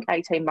 I think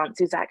 18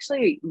 months is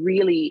actually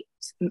really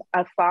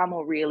a far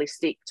more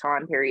realistic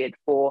time period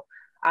for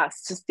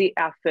us to sit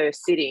our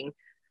first sitting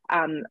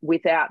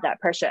without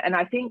that pressure. And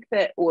I think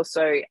that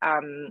also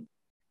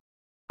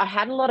I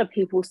had a lot of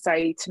people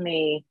say to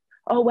me,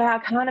 oh, wow, I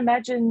can't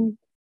imagine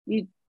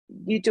you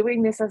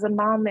doing this as a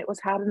mum. It was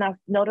hard enough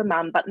not a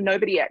mum, but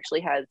nobody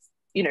actually has,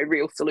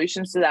 real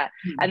solutions to that.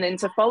 And then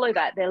to follow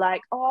that, they're like,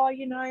 oh,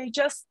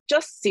 just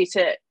sit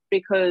it,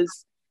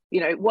 because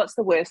what's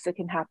the worst that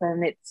can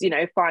happen? It's,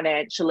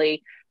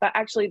 financially, but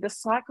actually the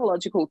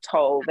psychological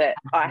toll that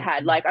I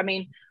had, like, I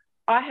mean,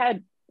 I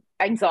had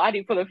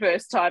anxiety for the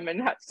first time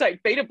and had to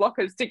take beta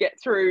blockers to get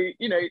through,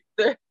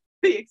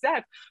 the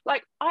exam.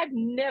 Like, I've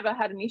never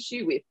had an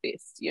issue with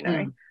this,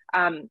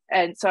 And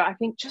so I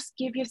think just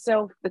give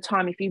yourself the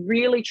time. If you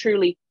really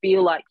truly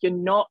feel like you're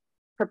not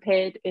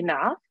prepared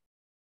enough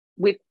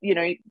with,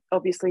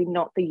 obviously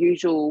not the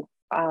usual,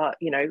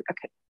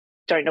 okay,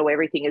 don't know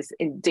everything as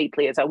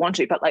deeply as I want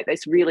to, but like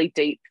this really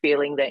deep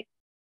feeling that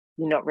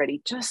you're not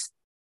ready, just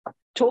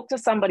talk to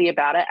somebody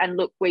about it. And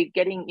look, we're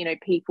getting,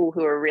 people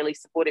who are really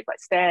supportive,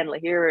 like Stan,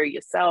 Lahira,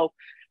 yourself,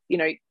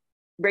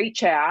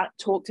 reach out,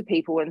 talk to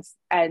people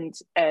and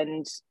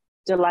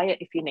delay it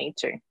if you need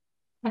to.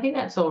 I think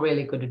that's all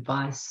really good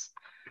advice.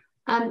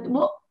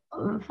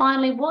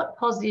 Finally, what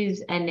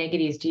positives and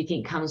negatives do you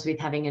think comes with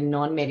having a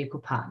non-medical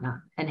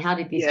partner, and how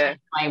did this change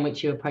the way in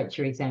which you approach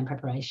your exam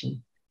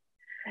preparation?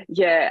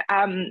 Yeah,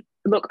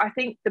 look, I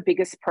think the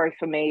biggest pro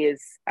for me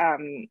is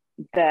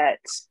that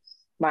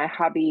my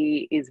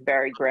hubby is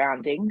very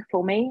grounding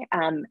for me,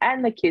 and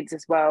the kids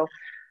as well,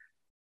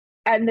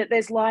 and that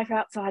there's life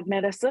outside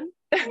medicine.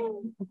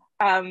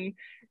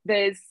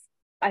 There's,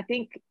 I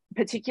think,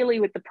 particularly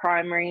with the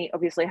primary,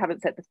 obviously I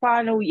haven't set the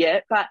final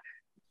yet, but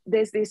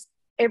there's this,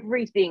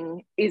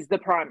 everything is the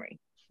primary.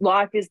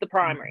 Life is the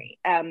primary.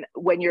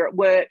 When you're at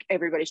work,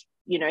 everybody's,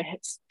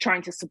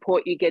 trying to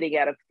support you getting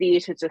out of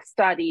theatre to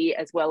study,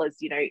 as well as,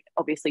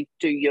 obviously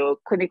do your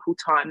clinical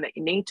time that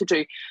you need to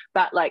do.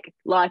 But like,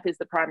 life is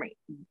the primary.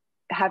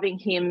 Having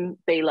him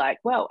be like,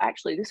 well,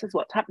 actually, this is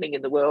what's happening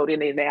in the world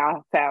and in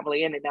our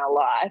family and in our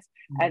life.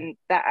 And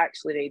that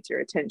actually needs your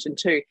attention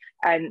too.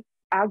 And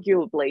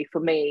arguably for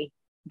me,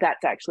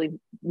 that's actually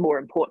more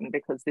important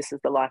because this is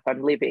the life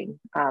I'm living.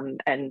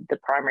 And the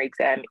primary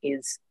exam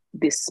is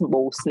this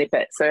small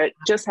snippet. So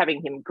just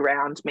having him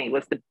ground me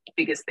was the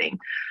biggest thing.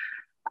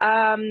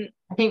 I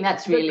think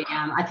that's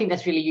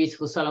really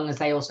useful, so long as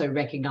they also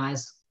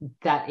recognise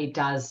that it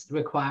does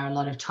require a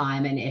lot of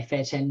time and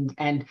effort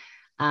and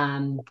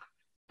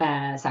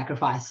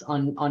sacrifice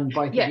on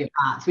both of your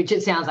parts, which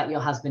it sounds like your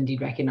husband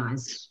did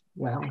recognise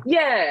well.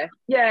 Yeah.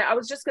 I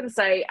was just going to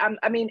say,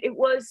 I mean, it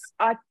was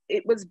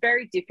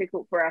very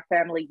difficult for our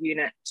family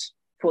unit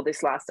for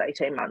this last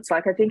 18 months.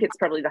 Like, I think it's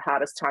probably the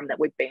hardest time that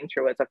we've been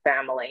through as a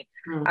family,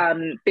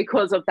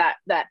 because of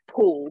that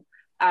pull.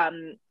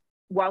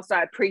 Whilst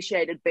I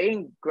appreciated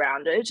being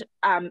grounded,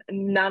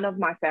 none of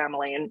my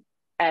family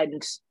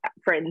and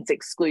friends,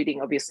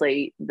 excluding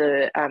obviously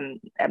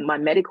my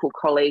medical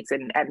colleagues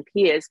and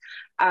peers,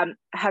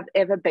 have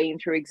ever been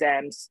through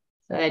exams.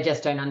 So they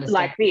just don't understand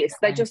like this.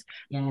 They just,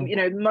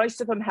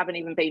 most of them haven't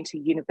even been to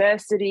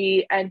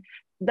university, and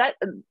that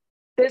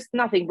there's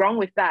nothing wrong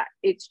with that.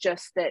 It's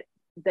just that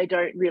they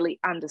don't really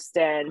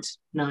understand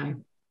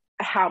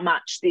how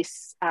much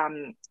this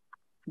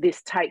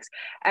takes.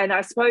 And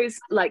I suppose,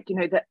 like,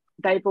 that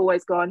they've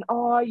always gone,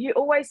 oh, you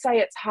always say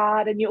it's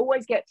hard and you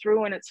always get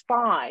through and it's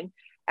fine.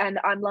 And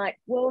I'm like,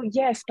 well,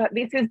 yes, but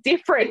this is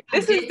different.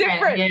 This is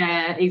different.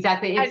 Yeah,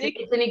 exactly.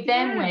 It's an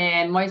exam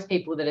where most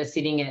people that are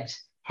sitting it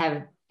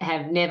have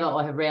never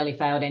or have rarely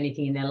failed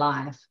anything in their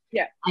life.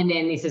 Yeah. And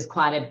then this is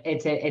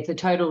it's a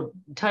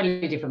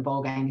totally different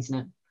ball game, isn't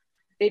it?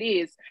 It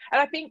is. And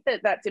I think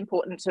that that's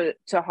important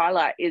to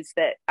highlight, is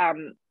that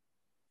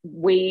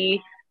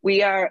we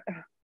are,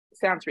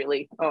 sounds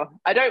really,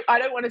 I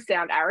don't want to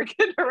sound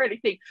arrogant or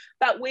anything,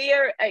 but we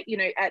are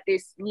at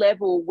this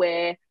level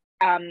where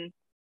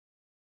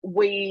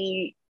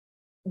we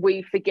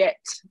forget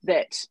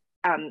that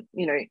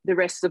the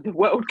rest of the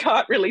world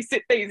can't really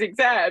sit these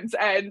exams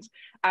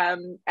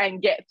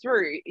and get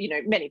through.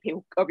 Many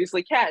people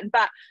obviously can,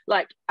 but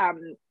like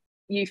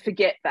you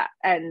forget that,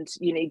 and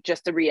you need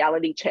just a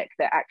reality check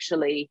that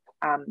actually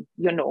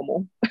you're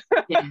normal.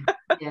 yeah,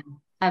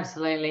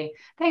 absolutely.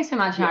 Thanks so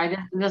much, Harry.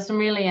 There's some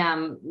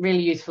really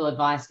useful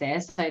advice there.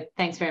 So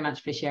thanks very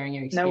much for sharing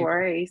your experience. No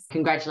worries.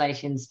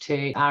 Congratulations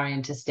to Ari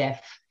and to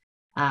Steph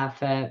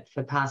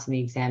for passing the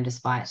exam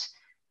despite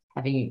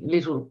having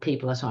little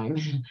people at home.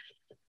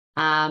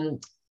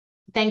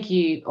 Thank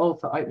you all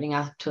for opening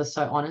up to us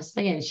so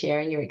honestly and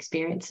sharing your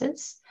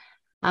experiences.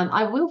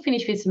 I will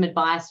finish with some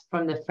advice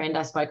from the friend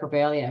I spoke of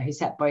earlier who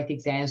sat both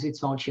exams with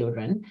small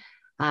children.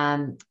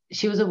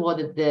 She was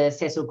awarded the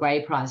Cecil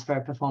Gray Prize for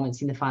her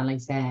performance in the final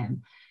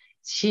exam.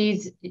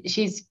 She's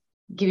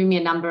given me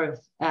a number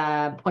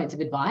of points of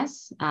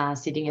advice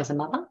sitting as a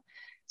mother.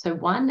 So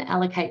 1,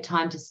 allocate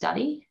time to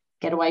study.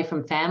 Get away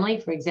from family,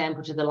 for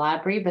example, to the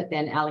library, but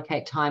then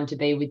allocate time to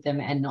be with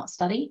them and not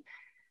study.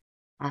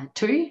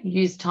 2,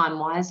 use time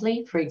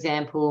wisely, for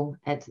example,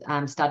 at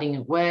studying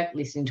at work,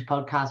 listening to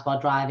podcasts while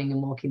driving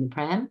and walking the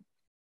pram.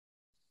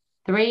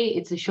 3,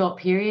 it's a short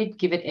period,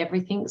 give it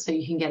everything so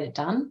you can get it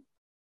done.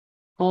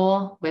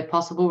 4, where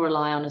possible,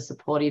 rely on a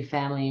supportive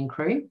family and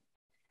crew.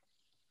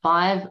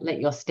 5, let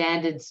your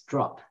standards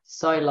drop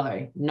so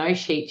low, no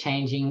sheet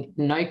changing,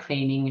 no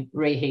cleaning,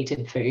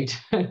 reheated food.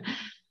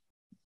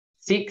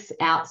 6,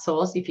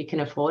 outsource if you can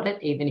afford it,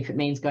 even if it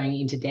means going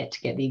into debt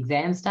to get the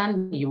exams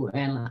done. You will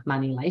earn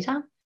money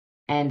later.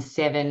 And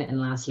 7, and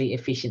lastly,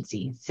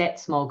 efficiency. Set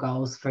small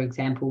goals, for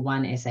example,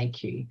 1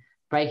 SAQ.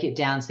 Break it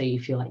down so you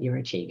feel like you're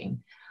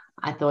achieving.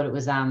 I thought it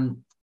was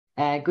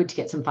good to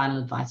get some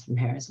final advice from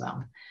her as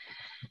well.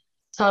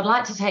 So I'd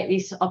like to take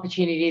this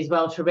opportunity as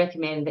well to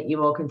recommend that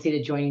you all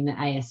consider joining the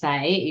ASA,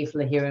 if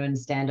Lahira and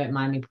Stan don't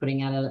mind me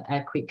putting out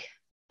a quick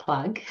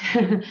plug.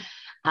 The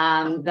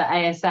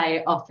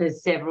ASA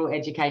offers several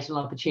educational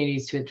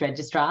opportunities to its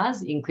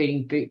registrars,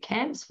 including boot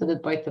camps for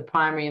both the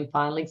primary and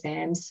final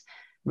exams,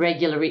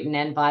 regular written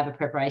and viva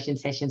preparation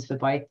sessions for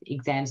both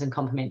exams, and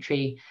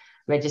complementary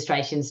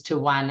registrations to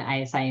one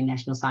ASA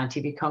National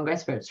Scientific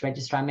Congress for its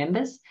registrar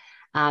members.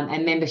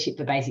 And membership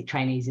for basic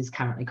trainees is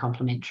currently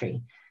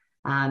complimentary.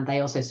 They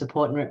also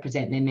support and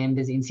represent their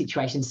members in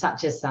situations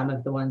such as some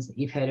of the ones that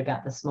you've heard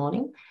about this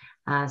morning.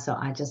 So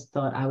I just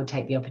thought I would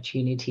take the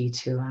opportunity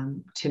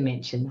to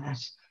mention that.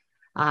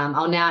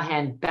 I'll now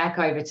hand back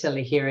over to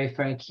Lahira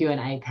for a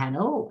Q&A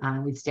panel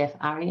with Steph,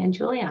 Ari and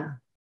Julia.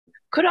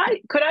 Could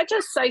I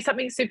just say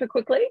something super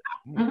quickly?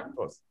 Of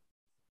course.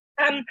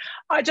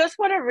 I just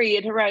want to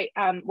reiterate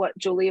what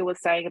Julia was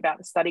saying about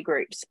the study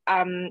groups,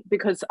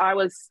 because I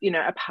was,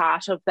 a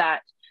part of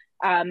that,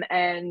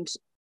 and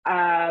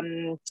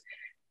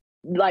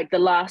like the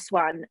last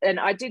one, and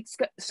I did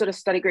sort of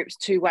study groups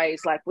two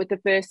ways. Like with the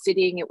first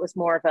sitting, it was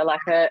more of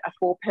a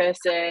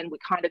 4-person. We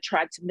kind of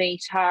tried to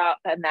meet up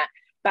and that.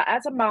 But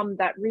as a mum,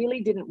 that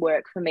really didn't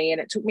work for me,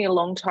 and it took me a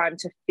long time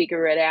to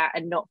figure it out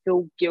and not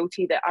feel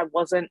guilty that I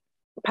wasn't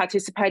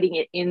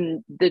participating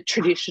in the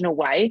traditional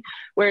way.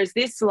 Whereas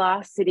this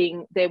last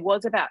sitting, there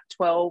was about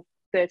 12,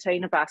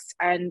 13 of us,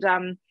 and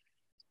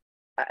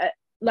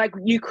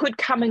you could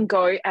come and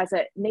go as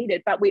it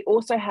needed, but we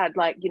also had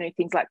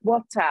things like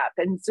WhatsApp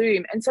and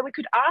Zoom, and so we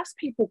could ask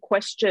people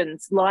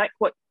questions like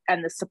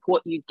and the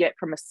support you get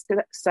from a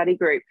study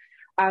group,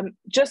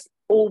 just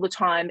all the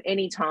time,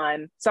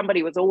 anytime.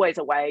 Somebody was always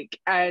awake,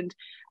 and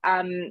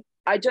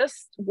I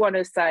just want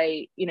to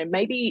say,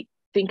 maybe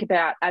think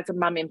about, as a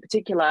mum in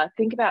particular,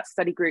 think about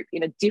study group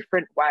in a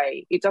different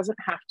way. It doesn't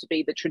have to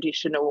be the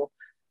traditional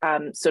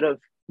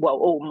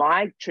all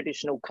my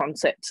traditional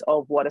concepts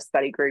of what a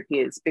study group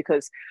is,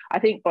 because I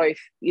think both,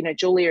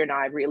 Julia and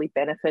I really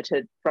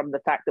benefited from the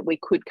fact that we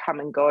could come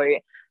and go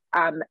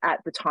at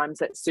the times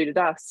that suited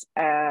us.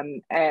 So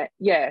I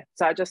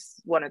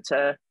just wanted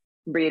to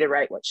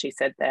reiterate what she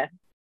said there.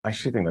 I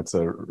actually think that's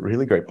a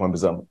really great point,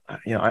 because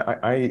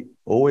I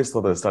always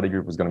thought that a study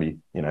group was going to be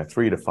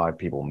 3 to 5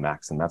 people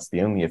max, and that's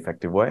the only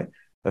effective way.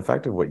 The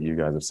fact of what you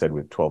guys have said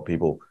with 12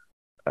 people,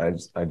 I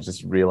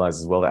just realized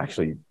as well that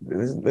actually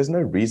there's no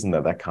reason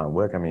that can't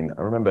work. I mean,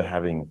 I remember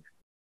having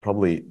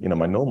probably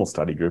my normal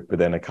study group, but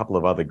then a couple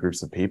of other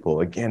groups of people,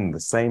 again the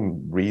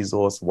same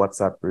resource,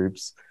 WhatsApp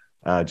groups,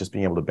 just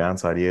being able to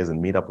bounce ideas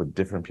and meet up with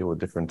different people at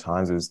different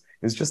times. It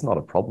was just not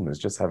a problem. It's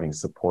just having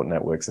support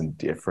networks and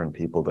different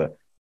people to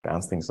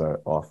bounce things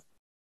off.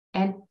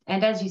 And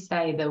as you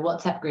say, the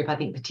WhatsApp group, I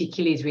think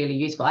particularly is really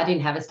useful. I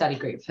didn't have a study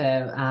group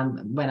for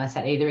when I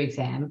sat either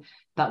exam,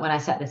 but when I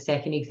sat the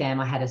second exam,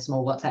 I had a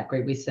small WhatsApp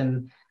group with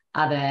some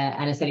other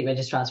anaesthetic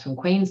registrars from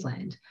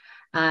Queensland.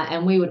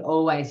 And we would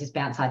always just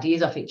bounce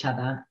ideas off each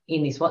other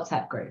in this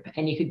WhatsApp group.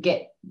 And you could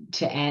get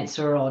to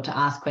answer or to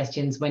ask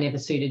questions whenever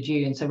suited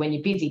you. And so when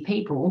you're busy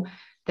people,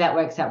 that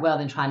works out well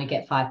than trying to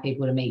get 5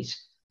 people to meet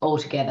all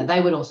together.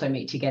 They would also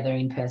meet together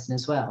in person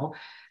as well.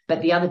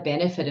 But the other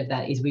benefit of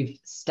that is we've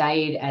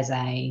stayed as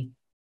that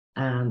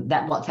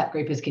WhatsApp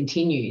group has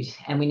continued,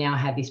 and we now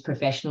have this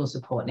professional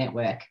support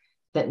network.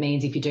 That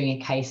means if you're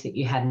doing a case that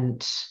you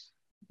haven't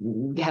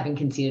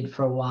considered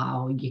for a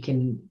while, you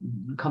can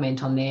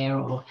comment on there,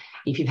 or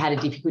if you've had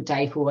a difficult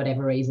day for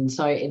whatever reason.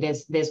 So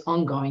there's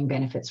ongoing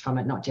benefits from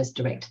it, not just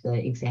direct to the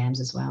exams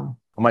as well.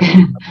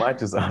 I might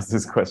just ask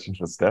this question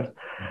for Steph.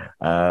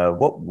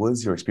 What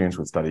was your experience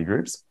with study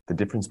groups? The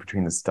difference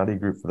between the study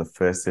group for the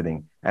first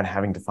sitting and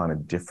having to find a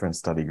different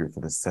study group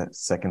for the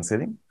second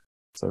sitting?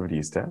 So over to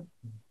you, Steph.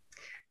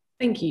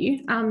 Thank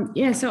you.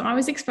 So I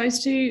was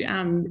exposed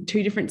to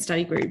 2 different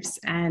study groups,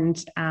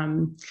 and I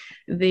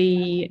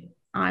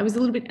was a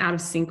little bit out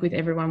of sync with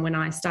everyone when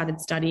I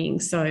started studying.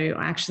 So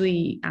I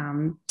actually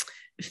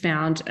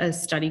found a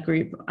study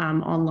group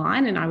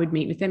online, and I would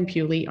meet with them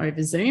purely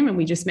over Zoom, and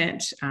we just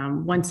met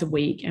once a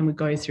week and would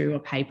go through a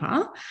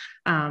paper.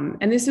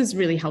 And this was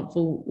really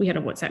helpful. We had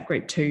a WhatsApp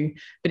group too,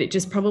 but it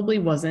just probably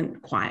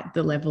wasn't quite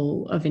the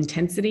level of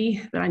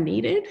intensity that I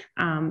needed.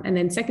 And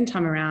then second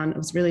time around, I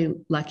was really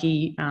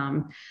lucky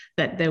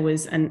that there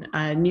was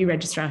a new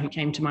registrar who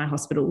came to my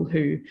hospital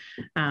who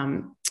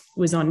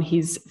was on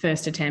his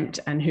first attempt,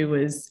 and who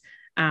was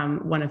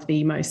one of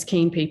the most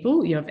keen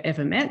people you've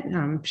ever met.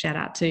 Shout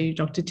out to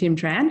Dr. Tim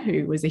Tran,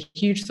 who was a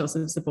huge source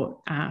of support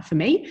for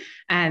me.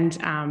 And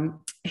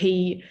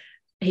he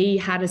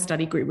had a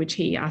study group which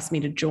he asked me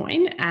to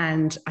join,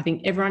 and I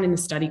think everyone in the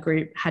study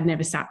group had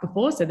never sat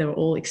before, so they were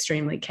all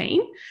extremely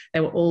keen. They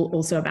were all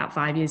also about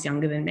 5 years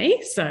younger than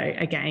me, so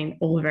again,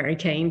 all very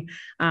keen.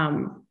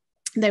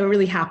 They were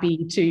really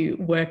happy to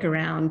work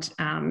around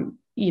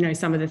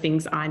some of the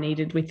things I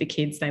needed with the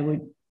kids. They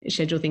would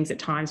schedule things at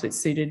times which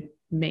suited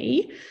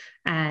me,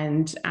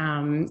 and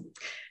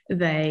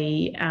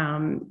they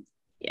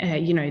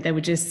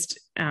were just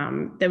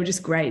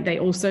great. They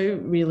also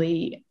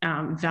really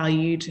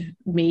valued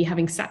me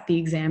having sat the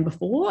exam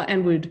before,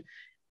 and would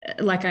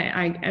like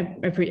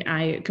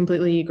I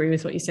completely agree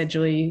with what you said,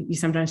 Julie. You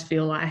sometimes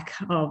feel like,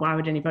 oh, why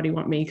would anybody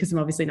want me? Because I'm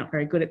obviously not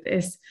very good at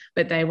this.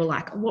 But they were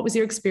like, what was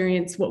your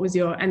experience?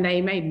 And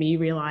they made me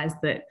realize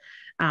that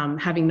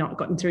having not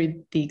gotten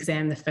through the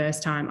exam the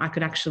first time, I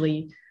could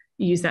actually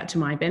use that to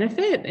my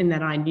benefit, in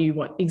that I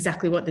knew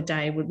exactly what the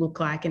day would look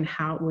like and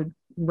how it would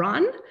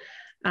run.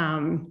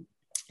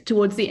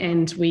 Towards the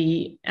end,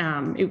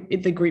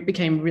 the group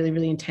became really,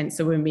 really intense.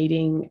 So we're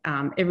meeting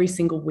every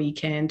single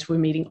weekend. We're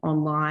meeting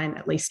online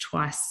at least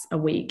twice a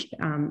week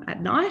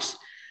at night.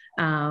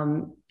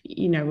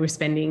 We're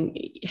spending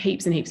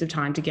heaps and heaps of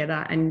time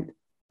together, and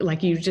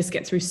like you just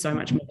get through so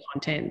much more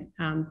content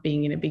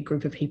being in a big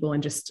group of people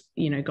and just,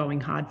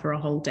 going hard for a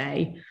whole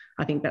day.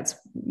 I think that's,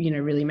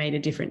 really made a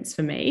difference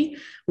for me.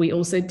 We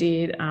also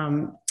did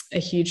a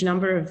huge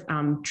number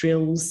of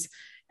drills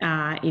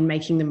in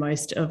making the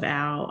most of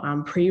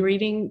our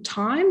pre-reading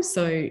time.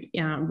 So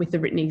with the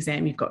written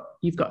exam,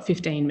 you've got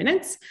 15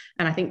 minutes.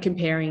 And I think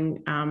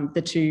comparing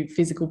the two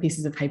physical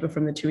pieces of paper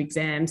from the two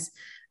exams,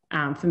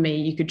 for me,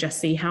 you could just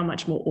see how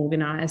much more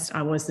organised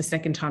I was the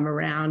second time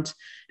around.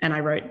 And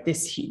I wrote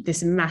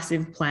this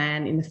massive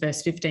plan in the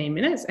first 15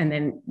 minutes. And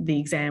then the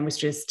exam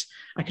was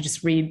I could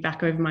just read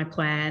back over my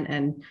plan.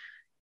 And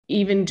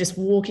even just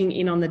walking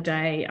in on the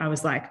day, I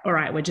was like, all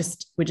right, we're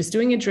just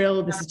doing a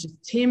drill. This is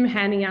just Tim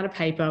handing out a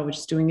paper. We're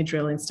just doing a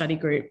drill in study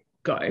group,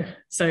 go.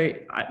 So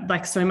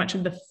so much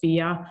of the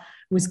fear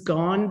was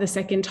gone the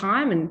second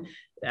time.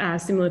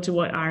 And similar to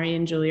what Ari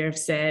and Julia have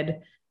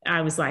said,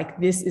 I was like,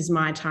 this is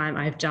my time.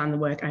 I've done the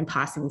work. I'm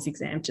passing this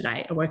exam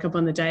today. I woke up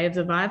on the day of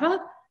the Viva,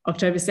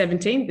 October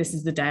 17th. This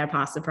is the day I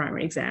passed the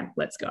primary exam.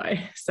 Let's go.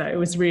 So it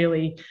was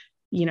really,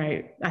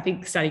 I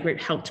think study group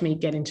helped me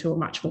get into a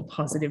much more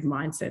positive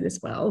mindset as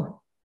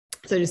well.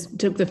 So just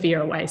took the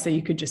fear away so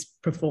you could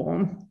just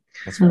perform.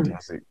 That's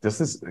fantastic. Just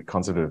this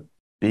concept of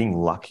being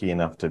lucky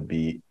enough to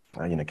be,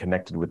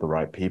 connected with the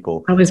right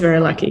people. I was very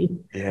lucky.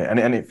 Yeah.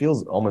 And it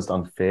feels almost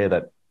unfair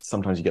that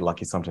sometimes you get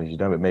lucky, sometimes you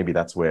don't, but maybe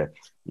that's where,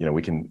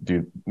 we can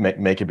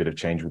make a bit of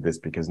change with this,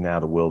 because now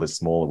the world is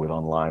smaller with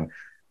online.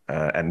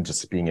 And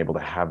just being able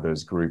to have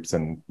those groups,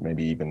 and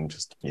maybe even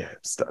just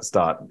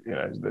start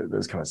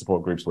those kind of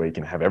support groups where you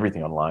can have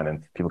everything online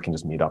and people can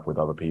just meet up with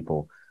other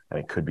people, and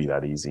it could be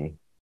that easy.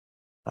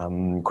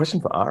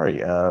 Question for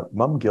Ari.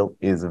 Mum guilt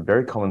is a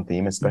very common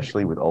theme,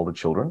 especially with older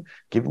children.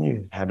 Given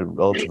you had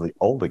relatively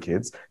older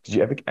kids, did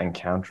you ever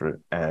encounter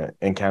it?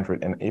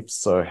 And if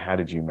so, how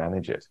did you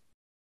manage it?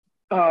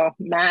 Oh,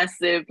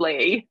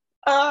 massively.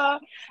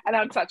 And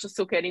I'm such a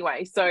sook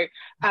anyway. So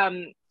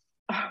I've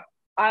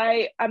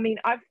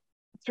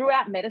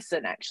throughout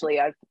medicine, actually,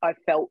 I've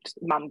felt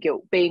mum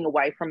guilt being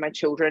away from my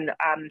children.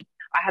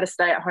 I had a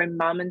stay-at-home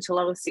mum until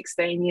I was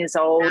 16 years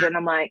old, and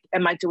I'm like,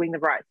 am I doing the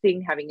right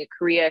thing, having a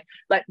career,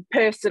 like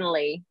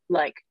personally,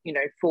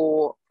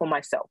 for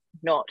myself,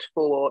 not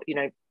for,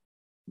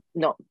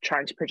 not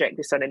trying to project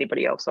this on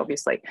anybody else,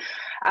 obviously.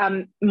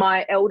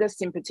 My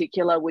eldest in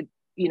particular would,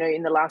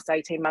 in the last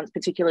 18 months,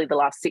 particularly the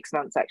last 6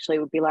 months, actually,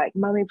 would be like,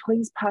 Mummy,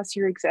 please pass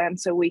your exam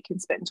so we can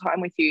spend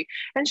time with you.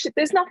 And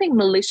there's nothing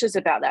malicious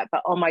about that,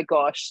 but oh my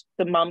gosh,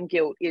 the mum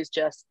guilt is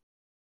just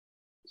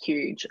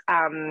huge.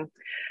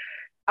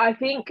 I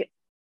think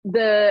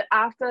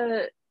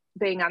after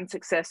being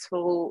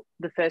unsuccessful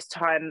the first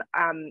time,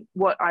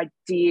 what I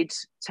did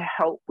to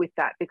help with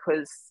that,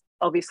 because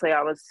obviously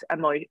I was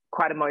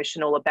quite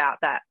emotional about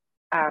that,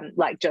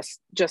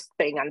 just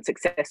being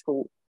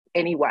unsuccessful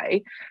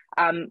anyway,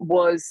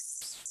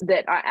 was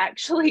that I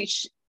actually,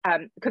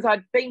 because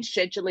I'd been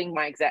scheduling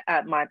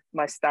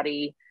my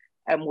study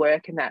and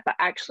work and that, but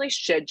actually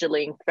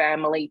scheduling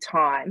family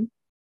time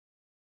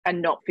and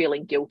not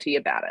feeling guilty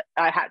about it.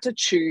 I had to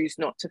choose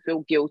not to feel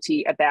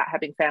guilty about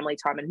having family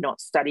time and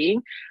not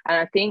studying. And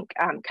I think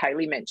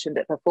Kaylee mentioned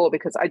it before,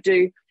 because I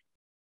do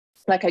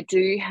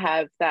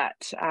have that,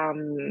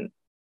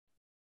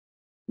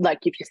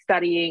 if you're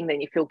studying,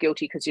 then you feel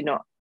guilty because you're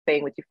not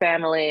being with your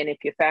family, and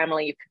if your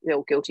family, you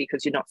feel guilty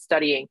because you're not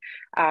studying.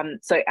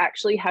 So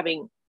actually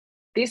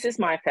this is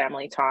my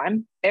family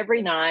time.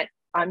 Every night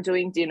I'm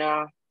doing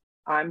dinner,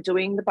 I'm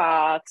doing the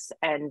baths,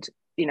 and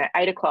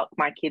 8 o'clock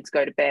my kids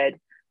go to bed.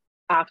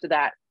 After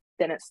that,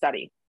 then it's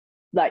study.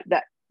 Like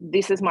that,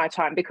 this is my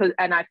time,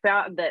 and I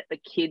found that the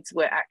kids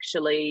were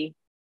actually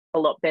a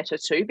lot better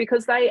too,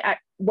 because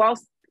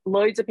whilst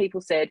loads of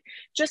people said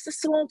just a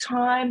small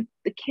time,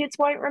 the kids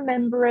won't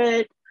remember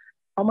it.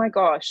 Oh my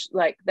gosh,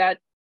 that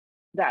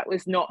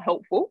was not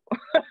helpful.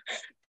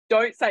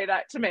 Don't say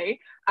that to me,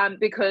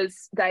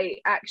 because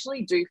they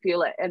actually do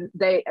feel it, and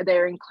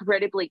they're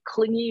incredibly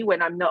clingy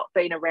when I'm not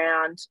being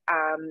around,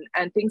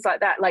 and things like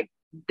that. Like,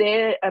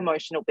 they're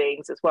emotional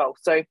beings as well.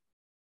 So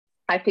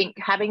I think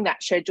having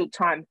that scheduled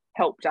time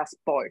helped us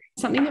both.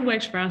 Something that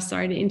worked for us,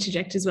 sorry to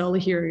interject as well,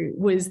 Lahiru,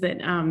 was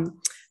that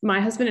my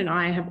husband and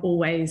I have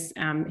always,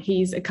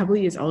 he's a couple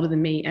of years older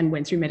than me and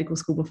went through medical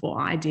school before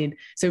I did.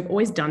 So we've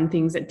always done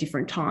things at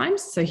different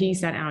times. So he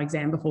sat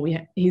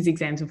his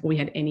exams before we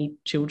had any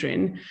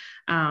children.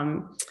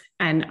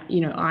 And,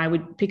 I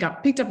would picked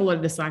up a lot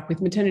of the slack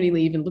with maternity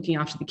leave and looking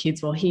after the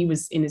kids while he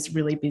was in his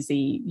really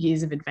busy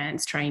years of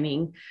advanced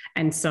training.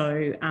 And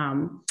so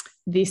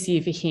this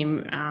year for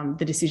him,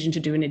 the decision to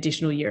do an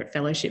additional year of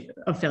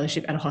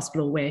fellowship at a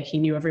hospital where he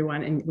knew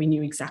everyone and we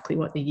knew exactly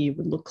what the year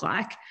would look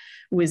like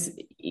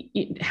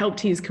it helped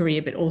his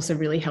career, but also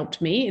really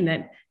helped me in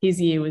that his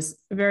year was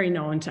very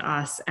known to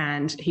us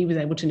and he was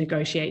able to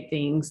negotiate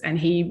things, and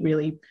he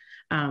really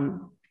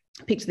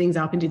picked things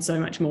up and did so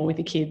much more with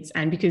the kids.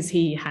 And because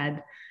he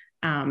had,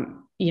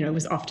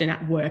 was often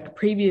at work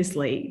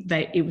previously,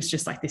 it was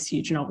just like this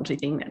huge novelty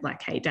thing that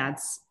like, hey,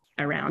 Dad's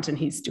around and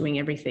he's doing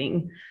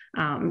everything.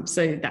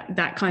 So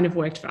that kind of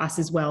worked for us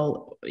as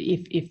well.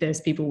 If there's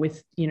people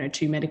with,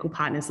 2 medical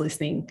partners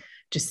listening,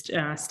 just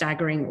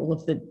staggering all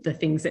of the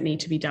things that need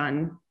to be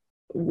done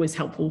was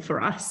helpful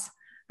for us,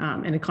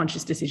 and a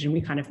conscious decision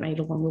we kind of made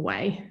along the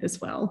way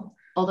as well.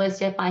 Although,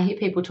 Steph, I hear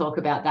people talk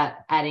about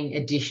that adding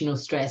additional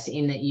stress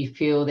in that you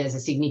feel there's a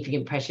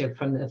significant pressure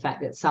from the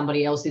fact that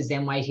somebody else is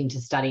then waiting to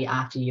study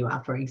after you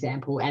are, for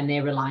example, and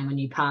they're relying on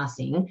you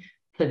passing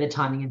for the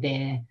timing of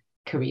their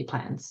career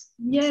plans.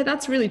 Yeah,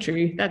 that's really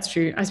true. That's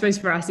true. I suppose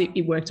for us,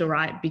 it worked all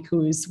right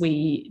because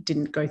we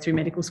didn't go through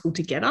medical school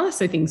together.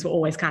 So things were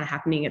always kind of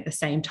happening at the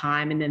same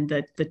time. And then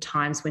the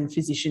times when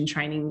physician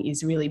training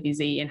is really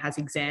busy and has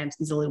exams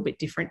is a little bit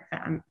different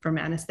from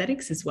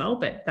anaesthetics as well.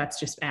 But that's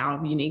just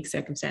our unique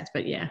circumstance.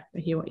 But yeah, I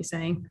hear what you're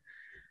saying.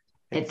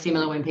 It's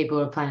similar when people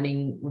are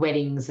planning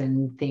weddings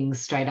and things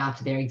straight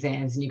after their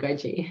exams and you go,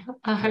 gee,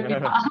 I hope you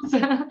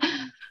pass.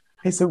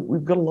 Hey, so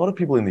we've got a lot of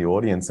people in the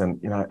audience, and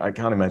I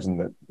can't imagine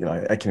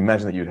that. I can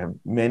imagine that you'd have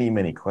many,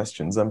 many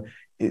questions.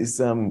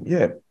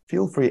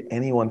 Feel free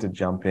anyone to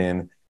jump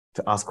in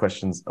to ask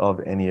questions of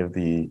any of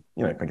the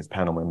I guess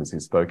panel members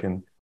who've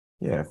spoken.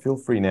 Yeah, feel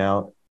free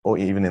now, or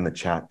even in the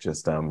chat.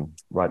 Just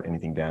write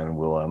anything down, and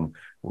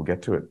we'll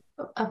get to it.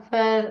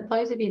 For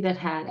those of you that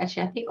had,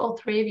 actually, I think all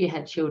 3 of you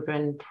had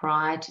children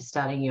prior to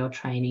starting your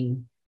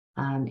training,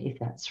 if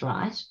that's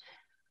right.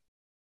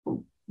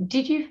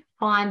 Did you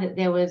find that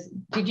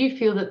did you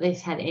feel that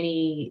this had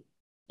any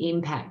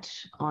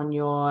impact on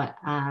your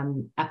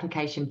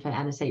application for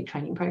anaesthetic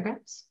training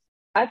programs?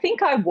 I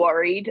think I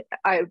worried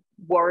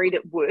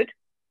it would,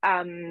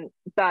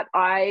 but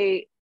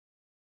I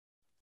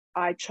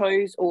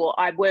chose, or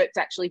I worked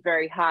actually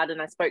very hard,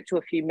 and I spoke to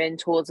a few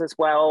mentors as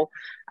well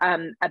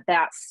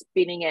about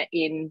spinning it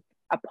in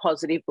a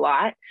positive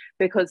light,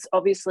 because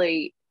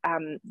obviously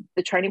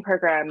the training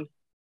program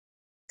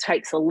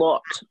takes a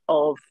lot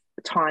of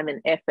time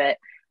and effort,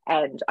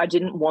 and I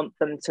didn't want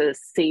them to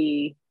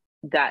see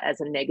that as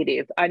a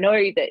negative. I know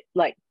that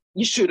like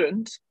you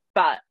shouldn't,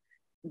 but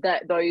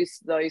that those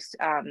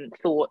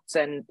thoughts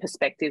and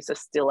perspectives are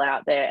still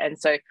out there. And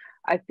so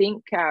I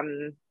think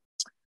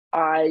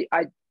I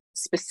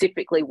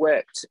specifically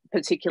worked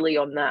particularly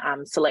on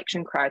the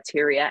selection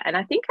criteria, and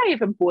I think I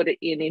even brought it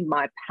in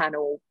my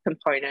panel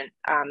component.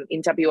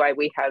 In WA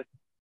we have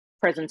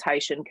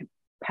presentation,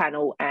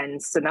 panel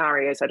and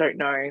scenarios. I don't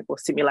know, or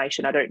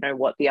simulation. I don't know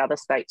what the other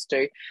states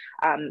do.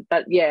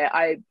 But yeah,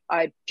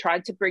 I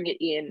tried to bring it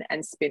in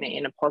and spin it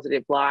in a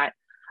positive light.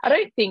 I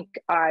don't think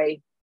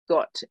I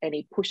got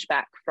any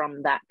pushback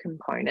from that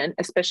component,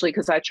 especially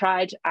because I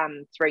tried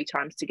 3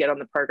 times to get on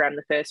the program.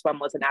 The first one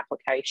was an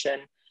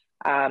application.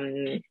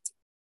 And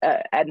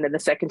then the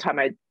second time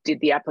I did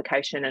the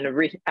application and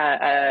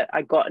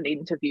I got an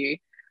interview.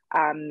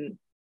 And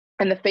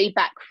the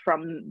feedback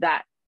from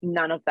that,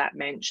 none of that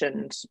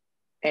mentioned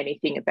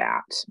anything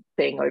about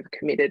being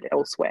overcommitted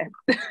elsewhere.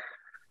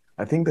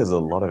 I think there's a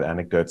lot of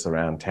anecdotes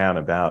around town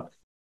about,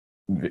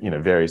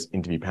 various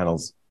interview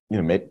panels,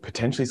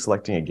 potentially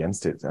selecting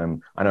against it.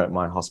 I know at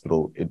my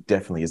hospital, it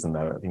definitely isn't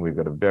that. I think we've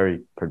got a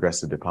very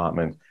progressive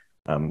department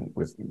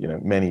with,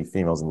 many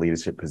females in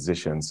leadership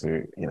positions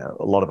who,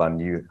 a lot of our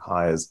new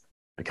hires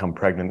become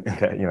pregnant,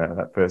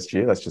 that first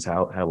year. That's just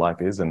how life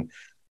is. And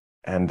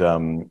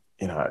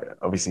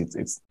obviously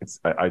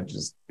I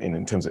just,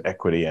 in terms of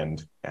equity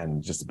and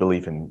just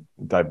belief in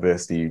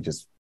diversity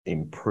just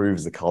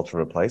improves the culture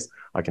of a place.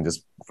 I can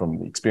just, from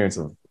the experience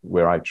of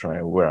where I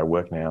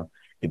work now,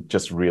 it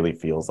just really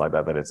feels like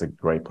that it's a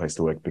great place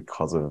to work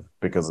because of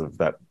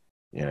that,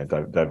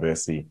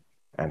 diversity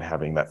and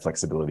having that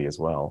flexibility as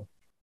well.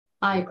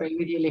 I agree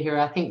with you, Lahira.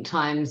 I think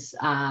times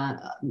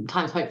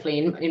hopefully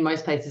in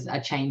most places are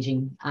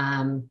changing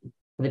for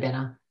the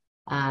better.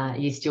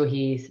 You still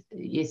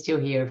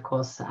hear, of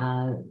course,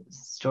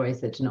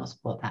 stories that do not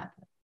support that.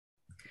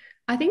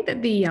 I think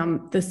that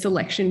the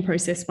selection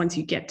process once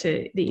you get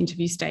to the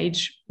interview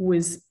stage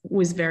was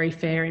very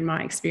fair in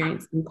my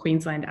experience in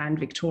Queensland and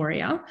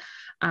Victoria.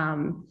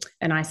 And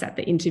I sat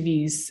the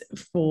interviews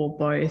for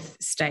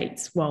both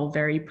states while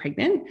very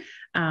pregnant.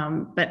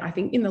 But I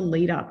think in the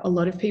lead up, a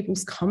lot of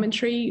people's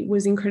commentary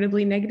was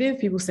incredibly negative.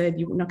 People said,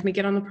 you're not going to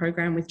get on the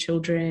program with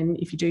children.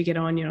 If you do get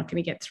on, you're not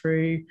going to get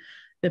through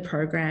the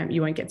program.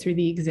 You won't get through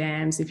the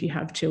exams if you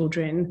have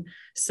children.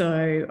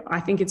 So I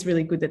think it's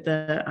really good that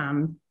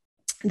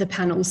the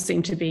panels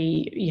seem to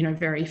be,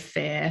 very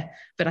fair,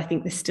 but I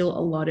think there's still a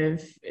lot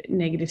of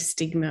negative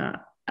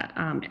stigma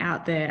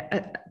out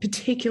there,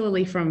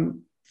 particularly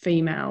from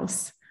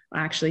females, I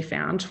actually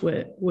found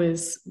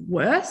was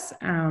worse.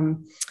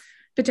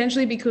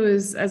 Potentially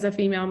because as a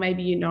female,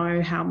 maybe you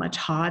know how much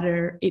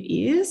harder it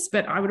is.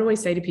 But I would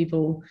always say to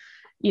people,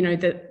 you know,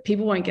 that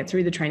people won't get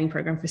through the training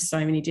program for so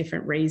many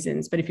different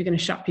reasons. But if you're going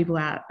to shut people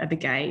out at the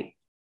gate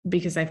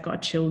because they've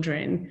got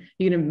children,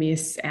 you're going to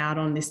miss out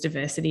on this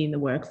diversity in the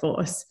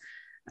workforce.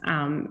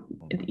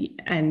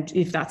 And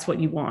if that's what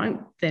you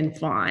want, then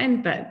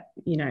fine. But,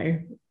 you know,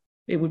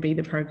 it would be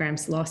the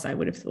program's loss, I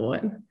would have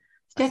thought.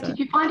 Steph, did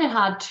you find it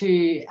hard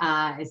to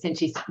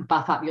essentially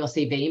buff up your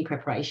CV in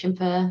preparation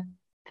for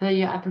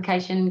your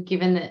application,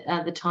 given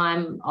that the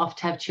time off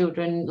to have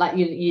children, like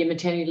your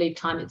maternity leave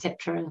time,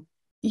 etc.?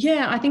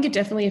 Yeah, I think it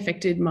definitely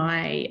affected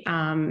my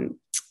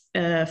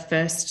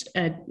first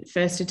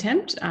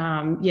attempt. So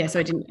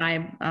I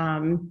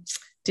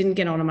didn't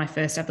get on my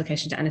first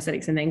application to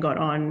anaesthetics and then got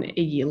on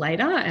a year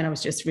later. And I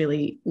was just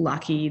really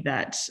lucky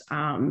that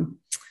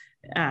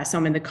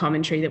some of the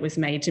commentary that was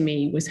made to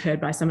me was heard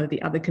by some of the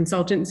other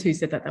consultants who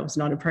said that was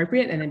not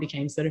appropriate, and then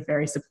became sort of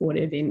very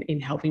supportive in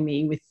helping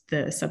me with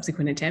the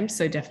subsequent attempts.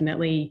 So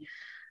definitely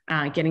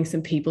getting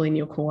some people in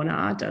your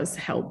corner does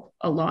help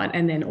a lot.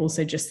 And then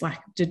also just like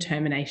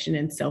determination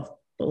and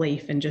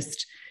self-belief, and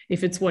just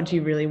if it's what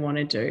you really want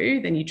to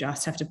do, then you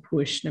just have to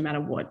push no matter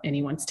what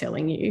anyone's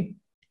telling you.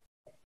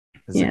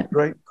 There's a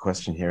great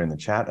question here in the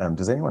chat.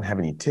 Does anyone have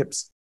any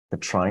tips for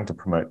trying to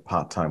promote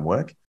part-time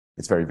work?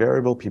 It's very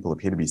variable. People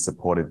appear to be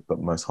supportive, but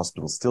most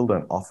hospitals still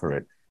don't offer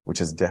it, which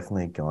has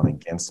definitely gone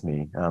against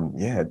me. A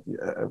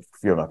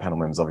few of our panel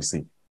members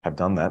obviously have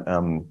done that.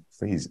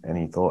 Please,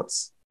 any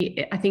thoughts?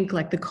 I think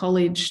like the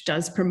college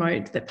does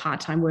promote that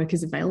part-time work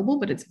is available,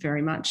 but it's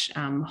very much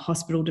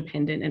hospital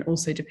dependent, and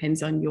also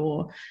depends on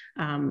your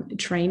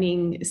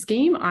training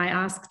scheme. I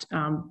asked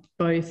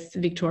both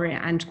Victoria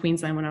and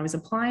Queensland when I was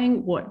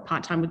applying what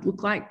part-time would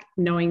look like,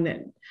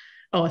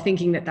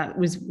 thinking that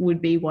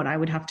would be what I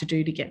would have to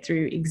do to get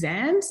through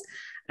exams.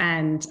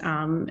 And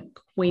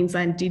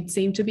Queensland did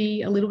seem to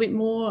be a little bit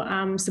more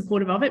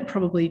supportive of it,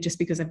 probably just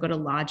because I've got a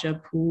larger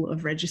pool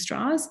of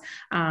registrars.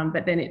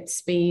 But then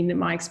it's been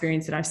my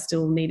experience that I've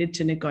still needed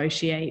to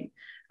negotiate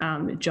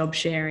job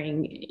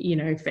sharing, you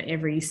know, for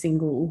every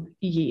single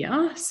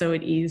year. So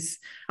it is,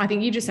 I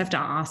think you just have to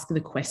ask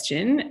the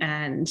question,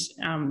 and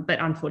but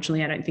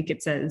unfortunately, I don't think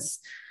it's as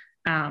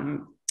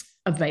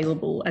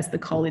available as the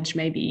college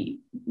maybe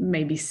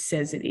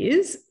says it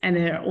is. And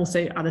there are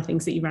also other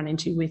things that you run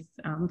into with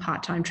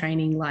part-time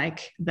training,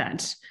 like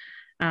that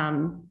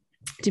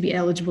to be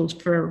eligible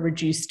for a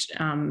reduced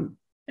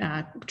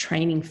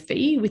training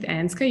fee with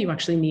ANZCA, you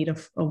actually need a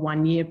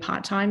 1-year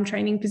part-time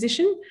training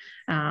position.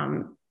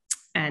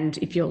 And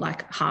if you're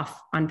like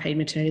half unpaid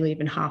maternity leave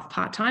and half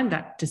part-time,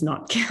 that does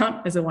not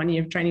count as a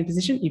 1-year training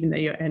position, even though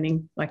you're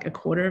earning like a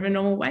quarter of a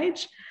normal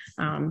wage.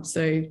 I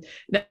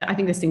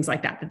think there's things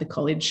like that the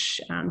college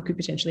could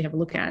potentially have a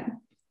look at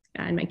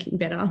and making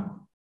better.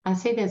 I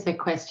see there's a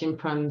question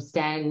from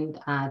Stan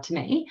to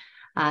me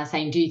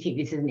saying, do you think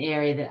this is an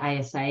area that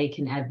ASA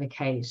can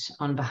advocate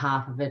on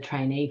behalf of a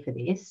trainee for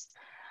this?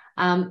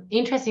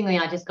 Interestingly,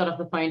 I just got off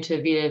the phone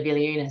to Vida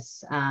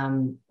Viliunas,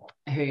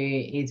 who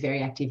is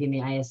very active in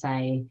the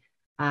ASA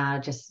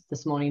just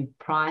this morning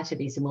prior to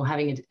this, and we're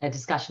having a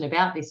discussion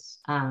about this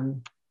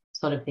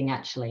sort of thing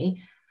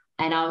actually.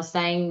 And I was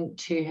saying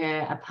to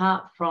her,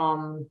 apart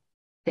from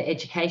the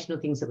educational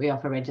things that we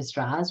offer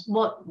registrars,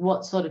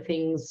 what sort of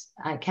things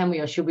can we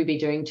or should we be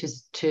doing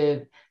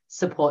to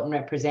support and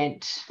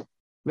represent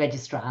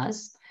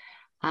registrars?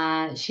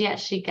 She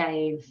actually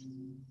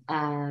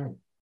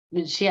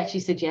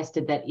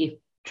suggested that if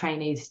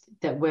trainees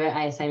that were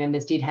ASA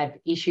members did have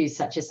issues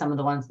such as some of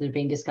the ones that have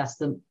been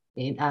discussed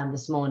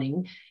this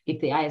morning,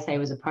 if the ASA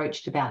was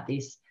approached about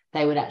this,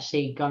 they would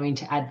actually go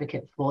into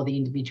advocate for the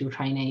individual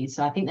trainees.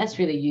 So I think that's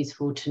really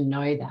useful to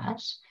know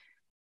that.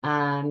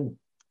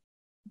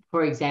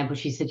 For example,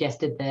 she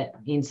suggested that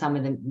in some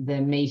of the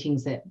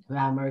meetings that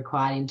were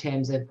required in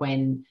terms of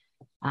when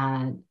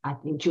I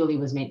think Julie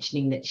was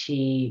mentioning that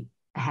she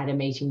had a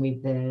meeting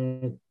with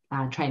the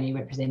trainee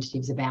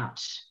representatives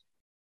about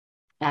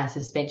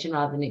suspension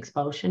rather than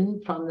expulsion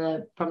from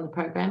the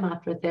program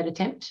after a third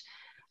attempt.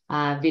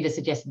 Vida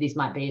suggested this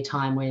might be a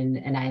time when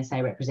an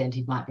ASA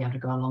representative might be able to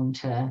go along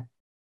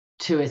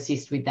to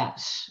assist with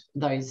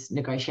those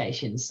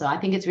negotiations. So I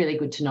think it's really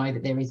good to know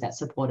that there is that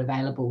support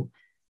available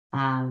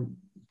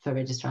for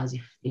registrars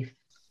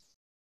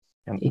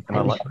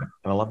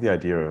I love the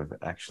idea of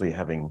actually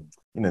having,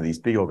 you know, these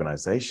big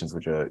organizations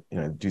which are, you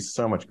know, do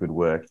so much good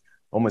work,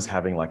 almost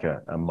having like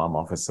a mum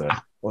officer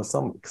or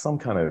some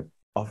kind of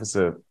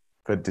officer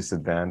for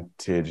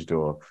disadvantaged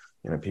or,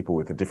 you know, people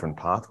with a different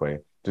pathway,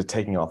 just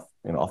taking off,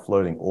 you know,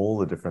 offloading all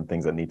the different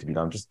things that need to be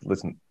done, just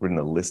written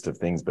a list of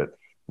things, but,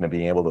 you know,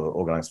 being able to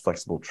organize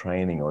flexible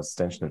training or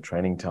extension of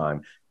training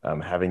time,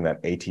 having that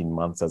 18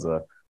 months as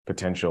a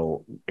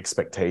potential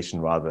expectation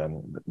rather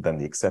than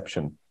the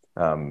exception,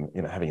 you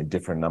know, having a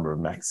different number of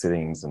max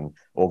sittings and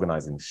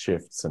organizing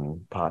shifts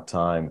and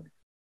part-time.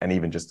 and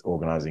even just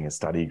organizing a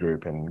study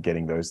group and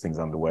getting those things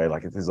underway.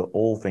 Like, these are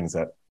all things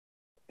that,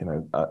 you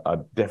know,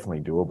 are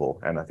definitely doable.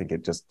 And I think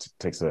it just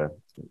takes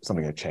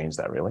something to change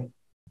that, really.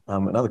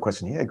 Another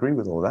question here, I agree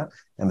with all of that.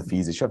 And the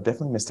fees issue, I've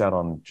definitely missed out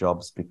on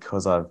jobs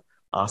because I've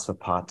asked for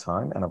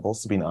part-time, and I've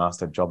also been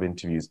asked at job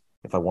interviews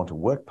if I want to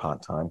work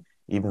part-time,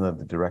 even though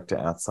the director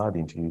outside the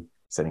interview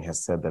setting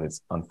has said that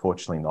it's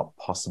unfortunately not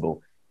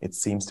possible. It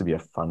seems to be a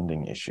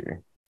funding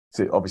issue.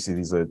 So obviously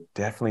these are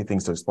definitely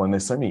things to explore. And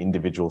there's so many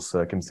individual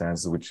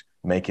circumstances which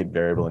make it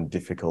variable and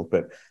difficult.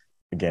 But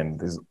again,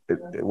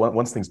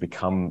 once things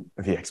become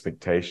the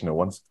expectation, or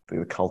once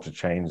the culture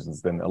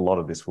changes, then a lot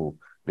of this will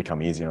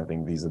become easier. And I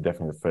think these are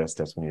definitely the first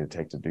steps we need to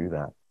take to do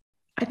that.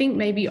 I think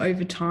maybe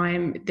over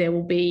time, there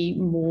will be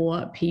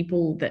more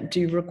people that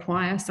do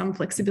require some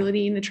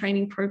flexibility in the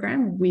training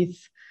program, with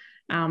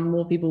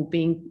more people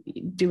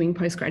doing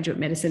postgraduate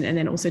medicine, and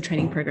then also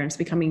training programs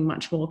becoming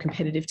much more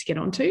competitive to get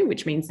onto,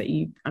 which means that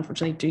you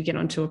unfortunately do get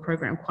onto a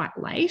program quite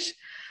late.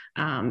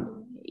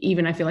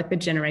 Even I feel like the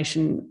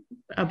generation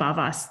above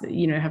us,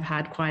 you know, have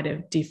had quite a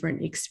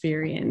different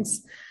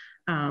experience.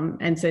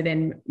 And so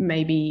then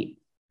maybe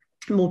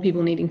more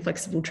people needing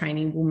flexible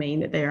training will mean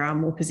that there are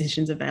more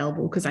positions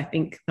available, because I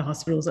think the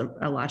hospitals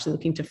are largely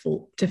looking to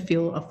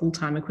fill a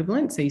full-time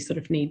equivalent. So you sort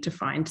of need to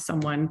find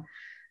someone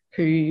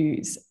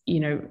who's,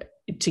 you know,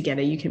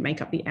 together you can make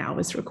up the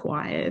hours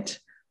required,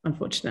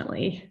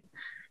 unfortunately.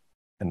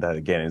 And that,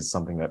 again, is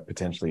something that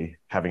potentially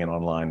having an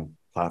online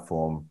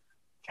platform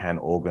can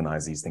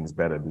organize these things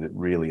better, but it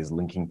really is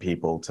linking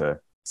people to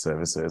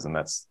services. And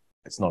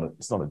it's not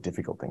a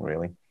difficult thing,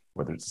 really,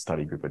 whether it's a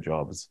study group or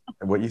jobs.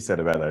 And what you said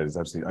about that is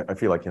absolutely, I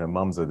feel like, you know,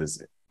 mums are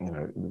this, you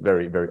know,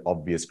 very, very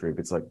obvious group.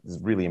 It's like this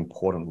really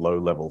important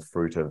low-level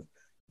fruit of,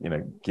 you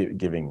know,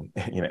 giving,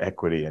 you know,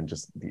 equity and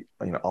just the,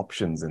 you know,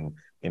 options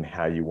in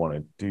how you want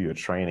to do your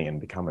training and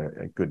become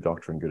a good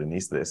doctor and good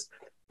anesthetist.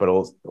 But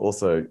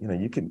also, you know,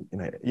 you can, you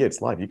know, yeah,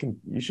 it's life.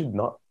 You should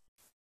not,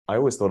 I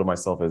always thought of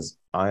myself as,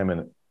 I am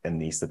an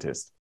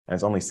anesthetist. And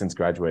it's only since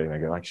graduating I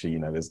go, actually, you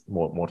know, there's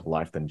more to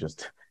life than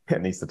just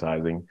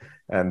anesthetizing.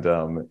 And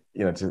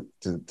you know,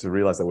 to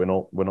realize that we're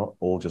not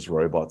all just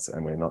robots,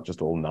 and we're not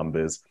just all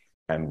numbers,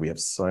 and we have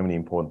so many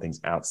important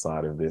things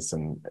outside of this.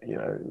 And you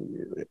know,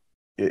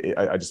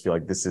 I just feel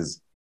like this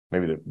is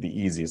maybe the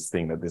easiest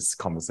thing that this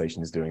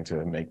conversation is doing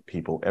to make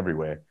people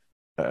everywhere,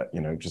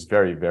 you know, just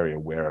very, very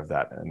aware of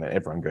that. And that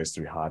everyone goes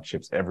through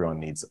hardships. Everyone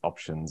needs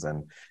options,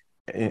 and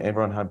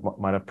everyone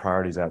might have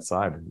priorities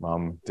outside.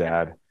 Mum,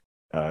 dad,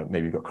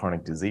 maybe you've got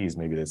chronic disease.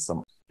 Maybe there's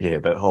some,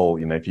 that whole,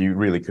 you know, if you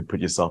really could put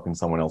yourself in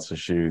someone else's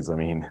shoes, I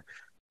mean,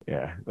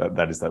 yeah,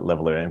 that is that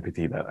level of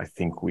empathy that I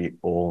think we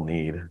all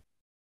need.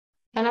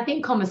 And I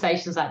think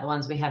conversations like the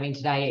ones we're having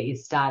today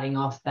is starting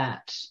off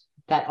that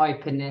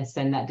openness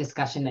and that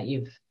discussion that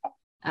you've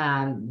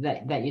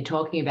that you're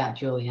talking about,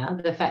 Julia.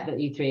 The fact that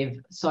you three have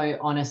so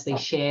honestly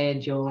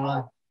shared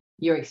your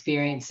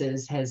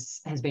experiences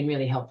has been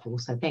really helpful.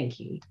 So thank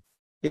you.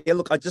 Yeah,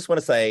 look, I just want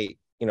to say,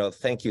 you know,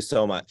 thank you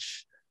so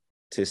much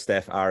to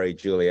Steph, Ari,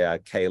 Julia,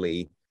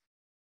 Kaylee.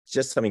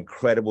 Just some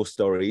incredible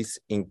stories,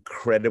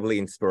 incredibly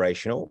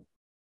inspirational.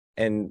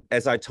 And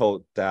as I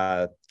told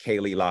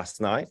Kaylee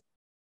last night,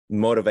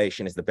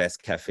 motivation is the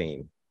best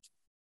caffeine.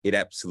 It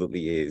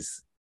absolutely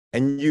is.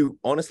 And you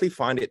honestly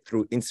find it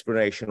through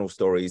inspirational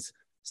stories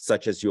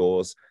such as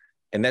yours.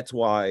 And that's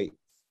why,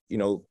 you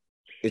know,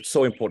 it's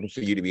so important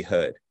for you to be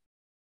heard.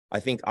 I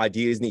think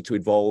ideas need to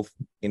evolve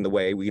in the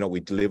way we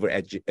deliver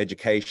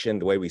education,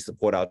 the way we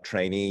support our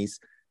trainees.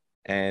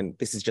 And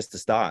this is just the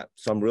start.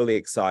 So I'm really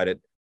excited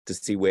to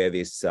see where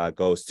this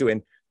goes to.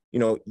 And, you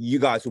know, you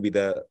guys will be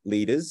the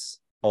leaders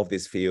of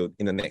this field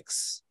in the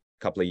next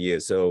couple of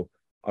years. So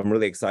I'm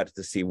really excited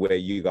to see where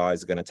you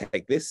guys are going to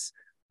take this.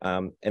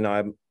 And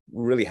I'm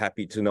really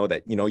happy to know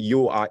that, you know,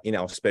 you are in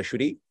our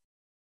specialty.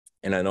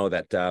 And I know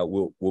that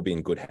we'll be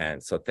in good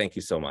hands. So thank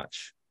you so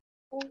much.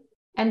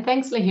 And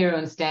thanks, Lahira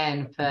and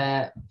Stan,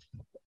 for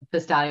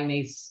starting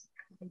these,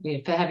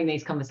 for having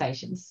these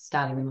conversations,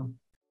 starting them off.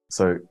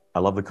 So I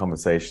love the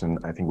conversation.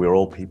 I think we're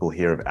all people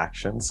here of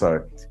action.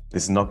 So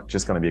this is not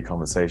just going to be a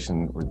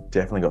conversation. We've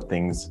definitely got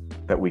things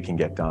that we can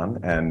get done.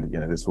 And, you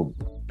know, this will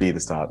be the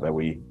start that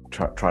we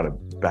try to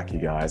back you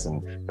guys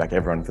and back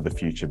everyone for the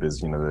future,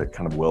 because, you know, the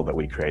kind of world that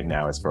we create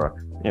now is for,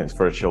 you know, it's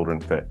for our children,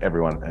 for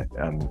everyone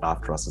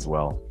after us as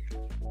well.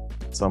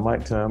 So I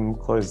might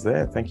close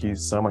there. Thank you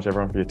so much,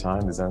 everyone, for your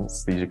time. This is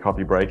Anesthesia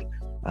Coffee Break.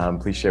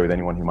 Please share with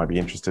anyone who might be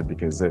interested,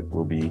 because it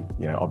will be,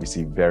 you know,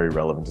 obviously very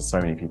relevant to so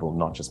many people,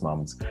 not just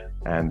mums.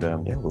 And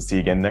yeah, we'll see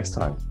you again next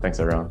time. Thanks,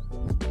 everyone.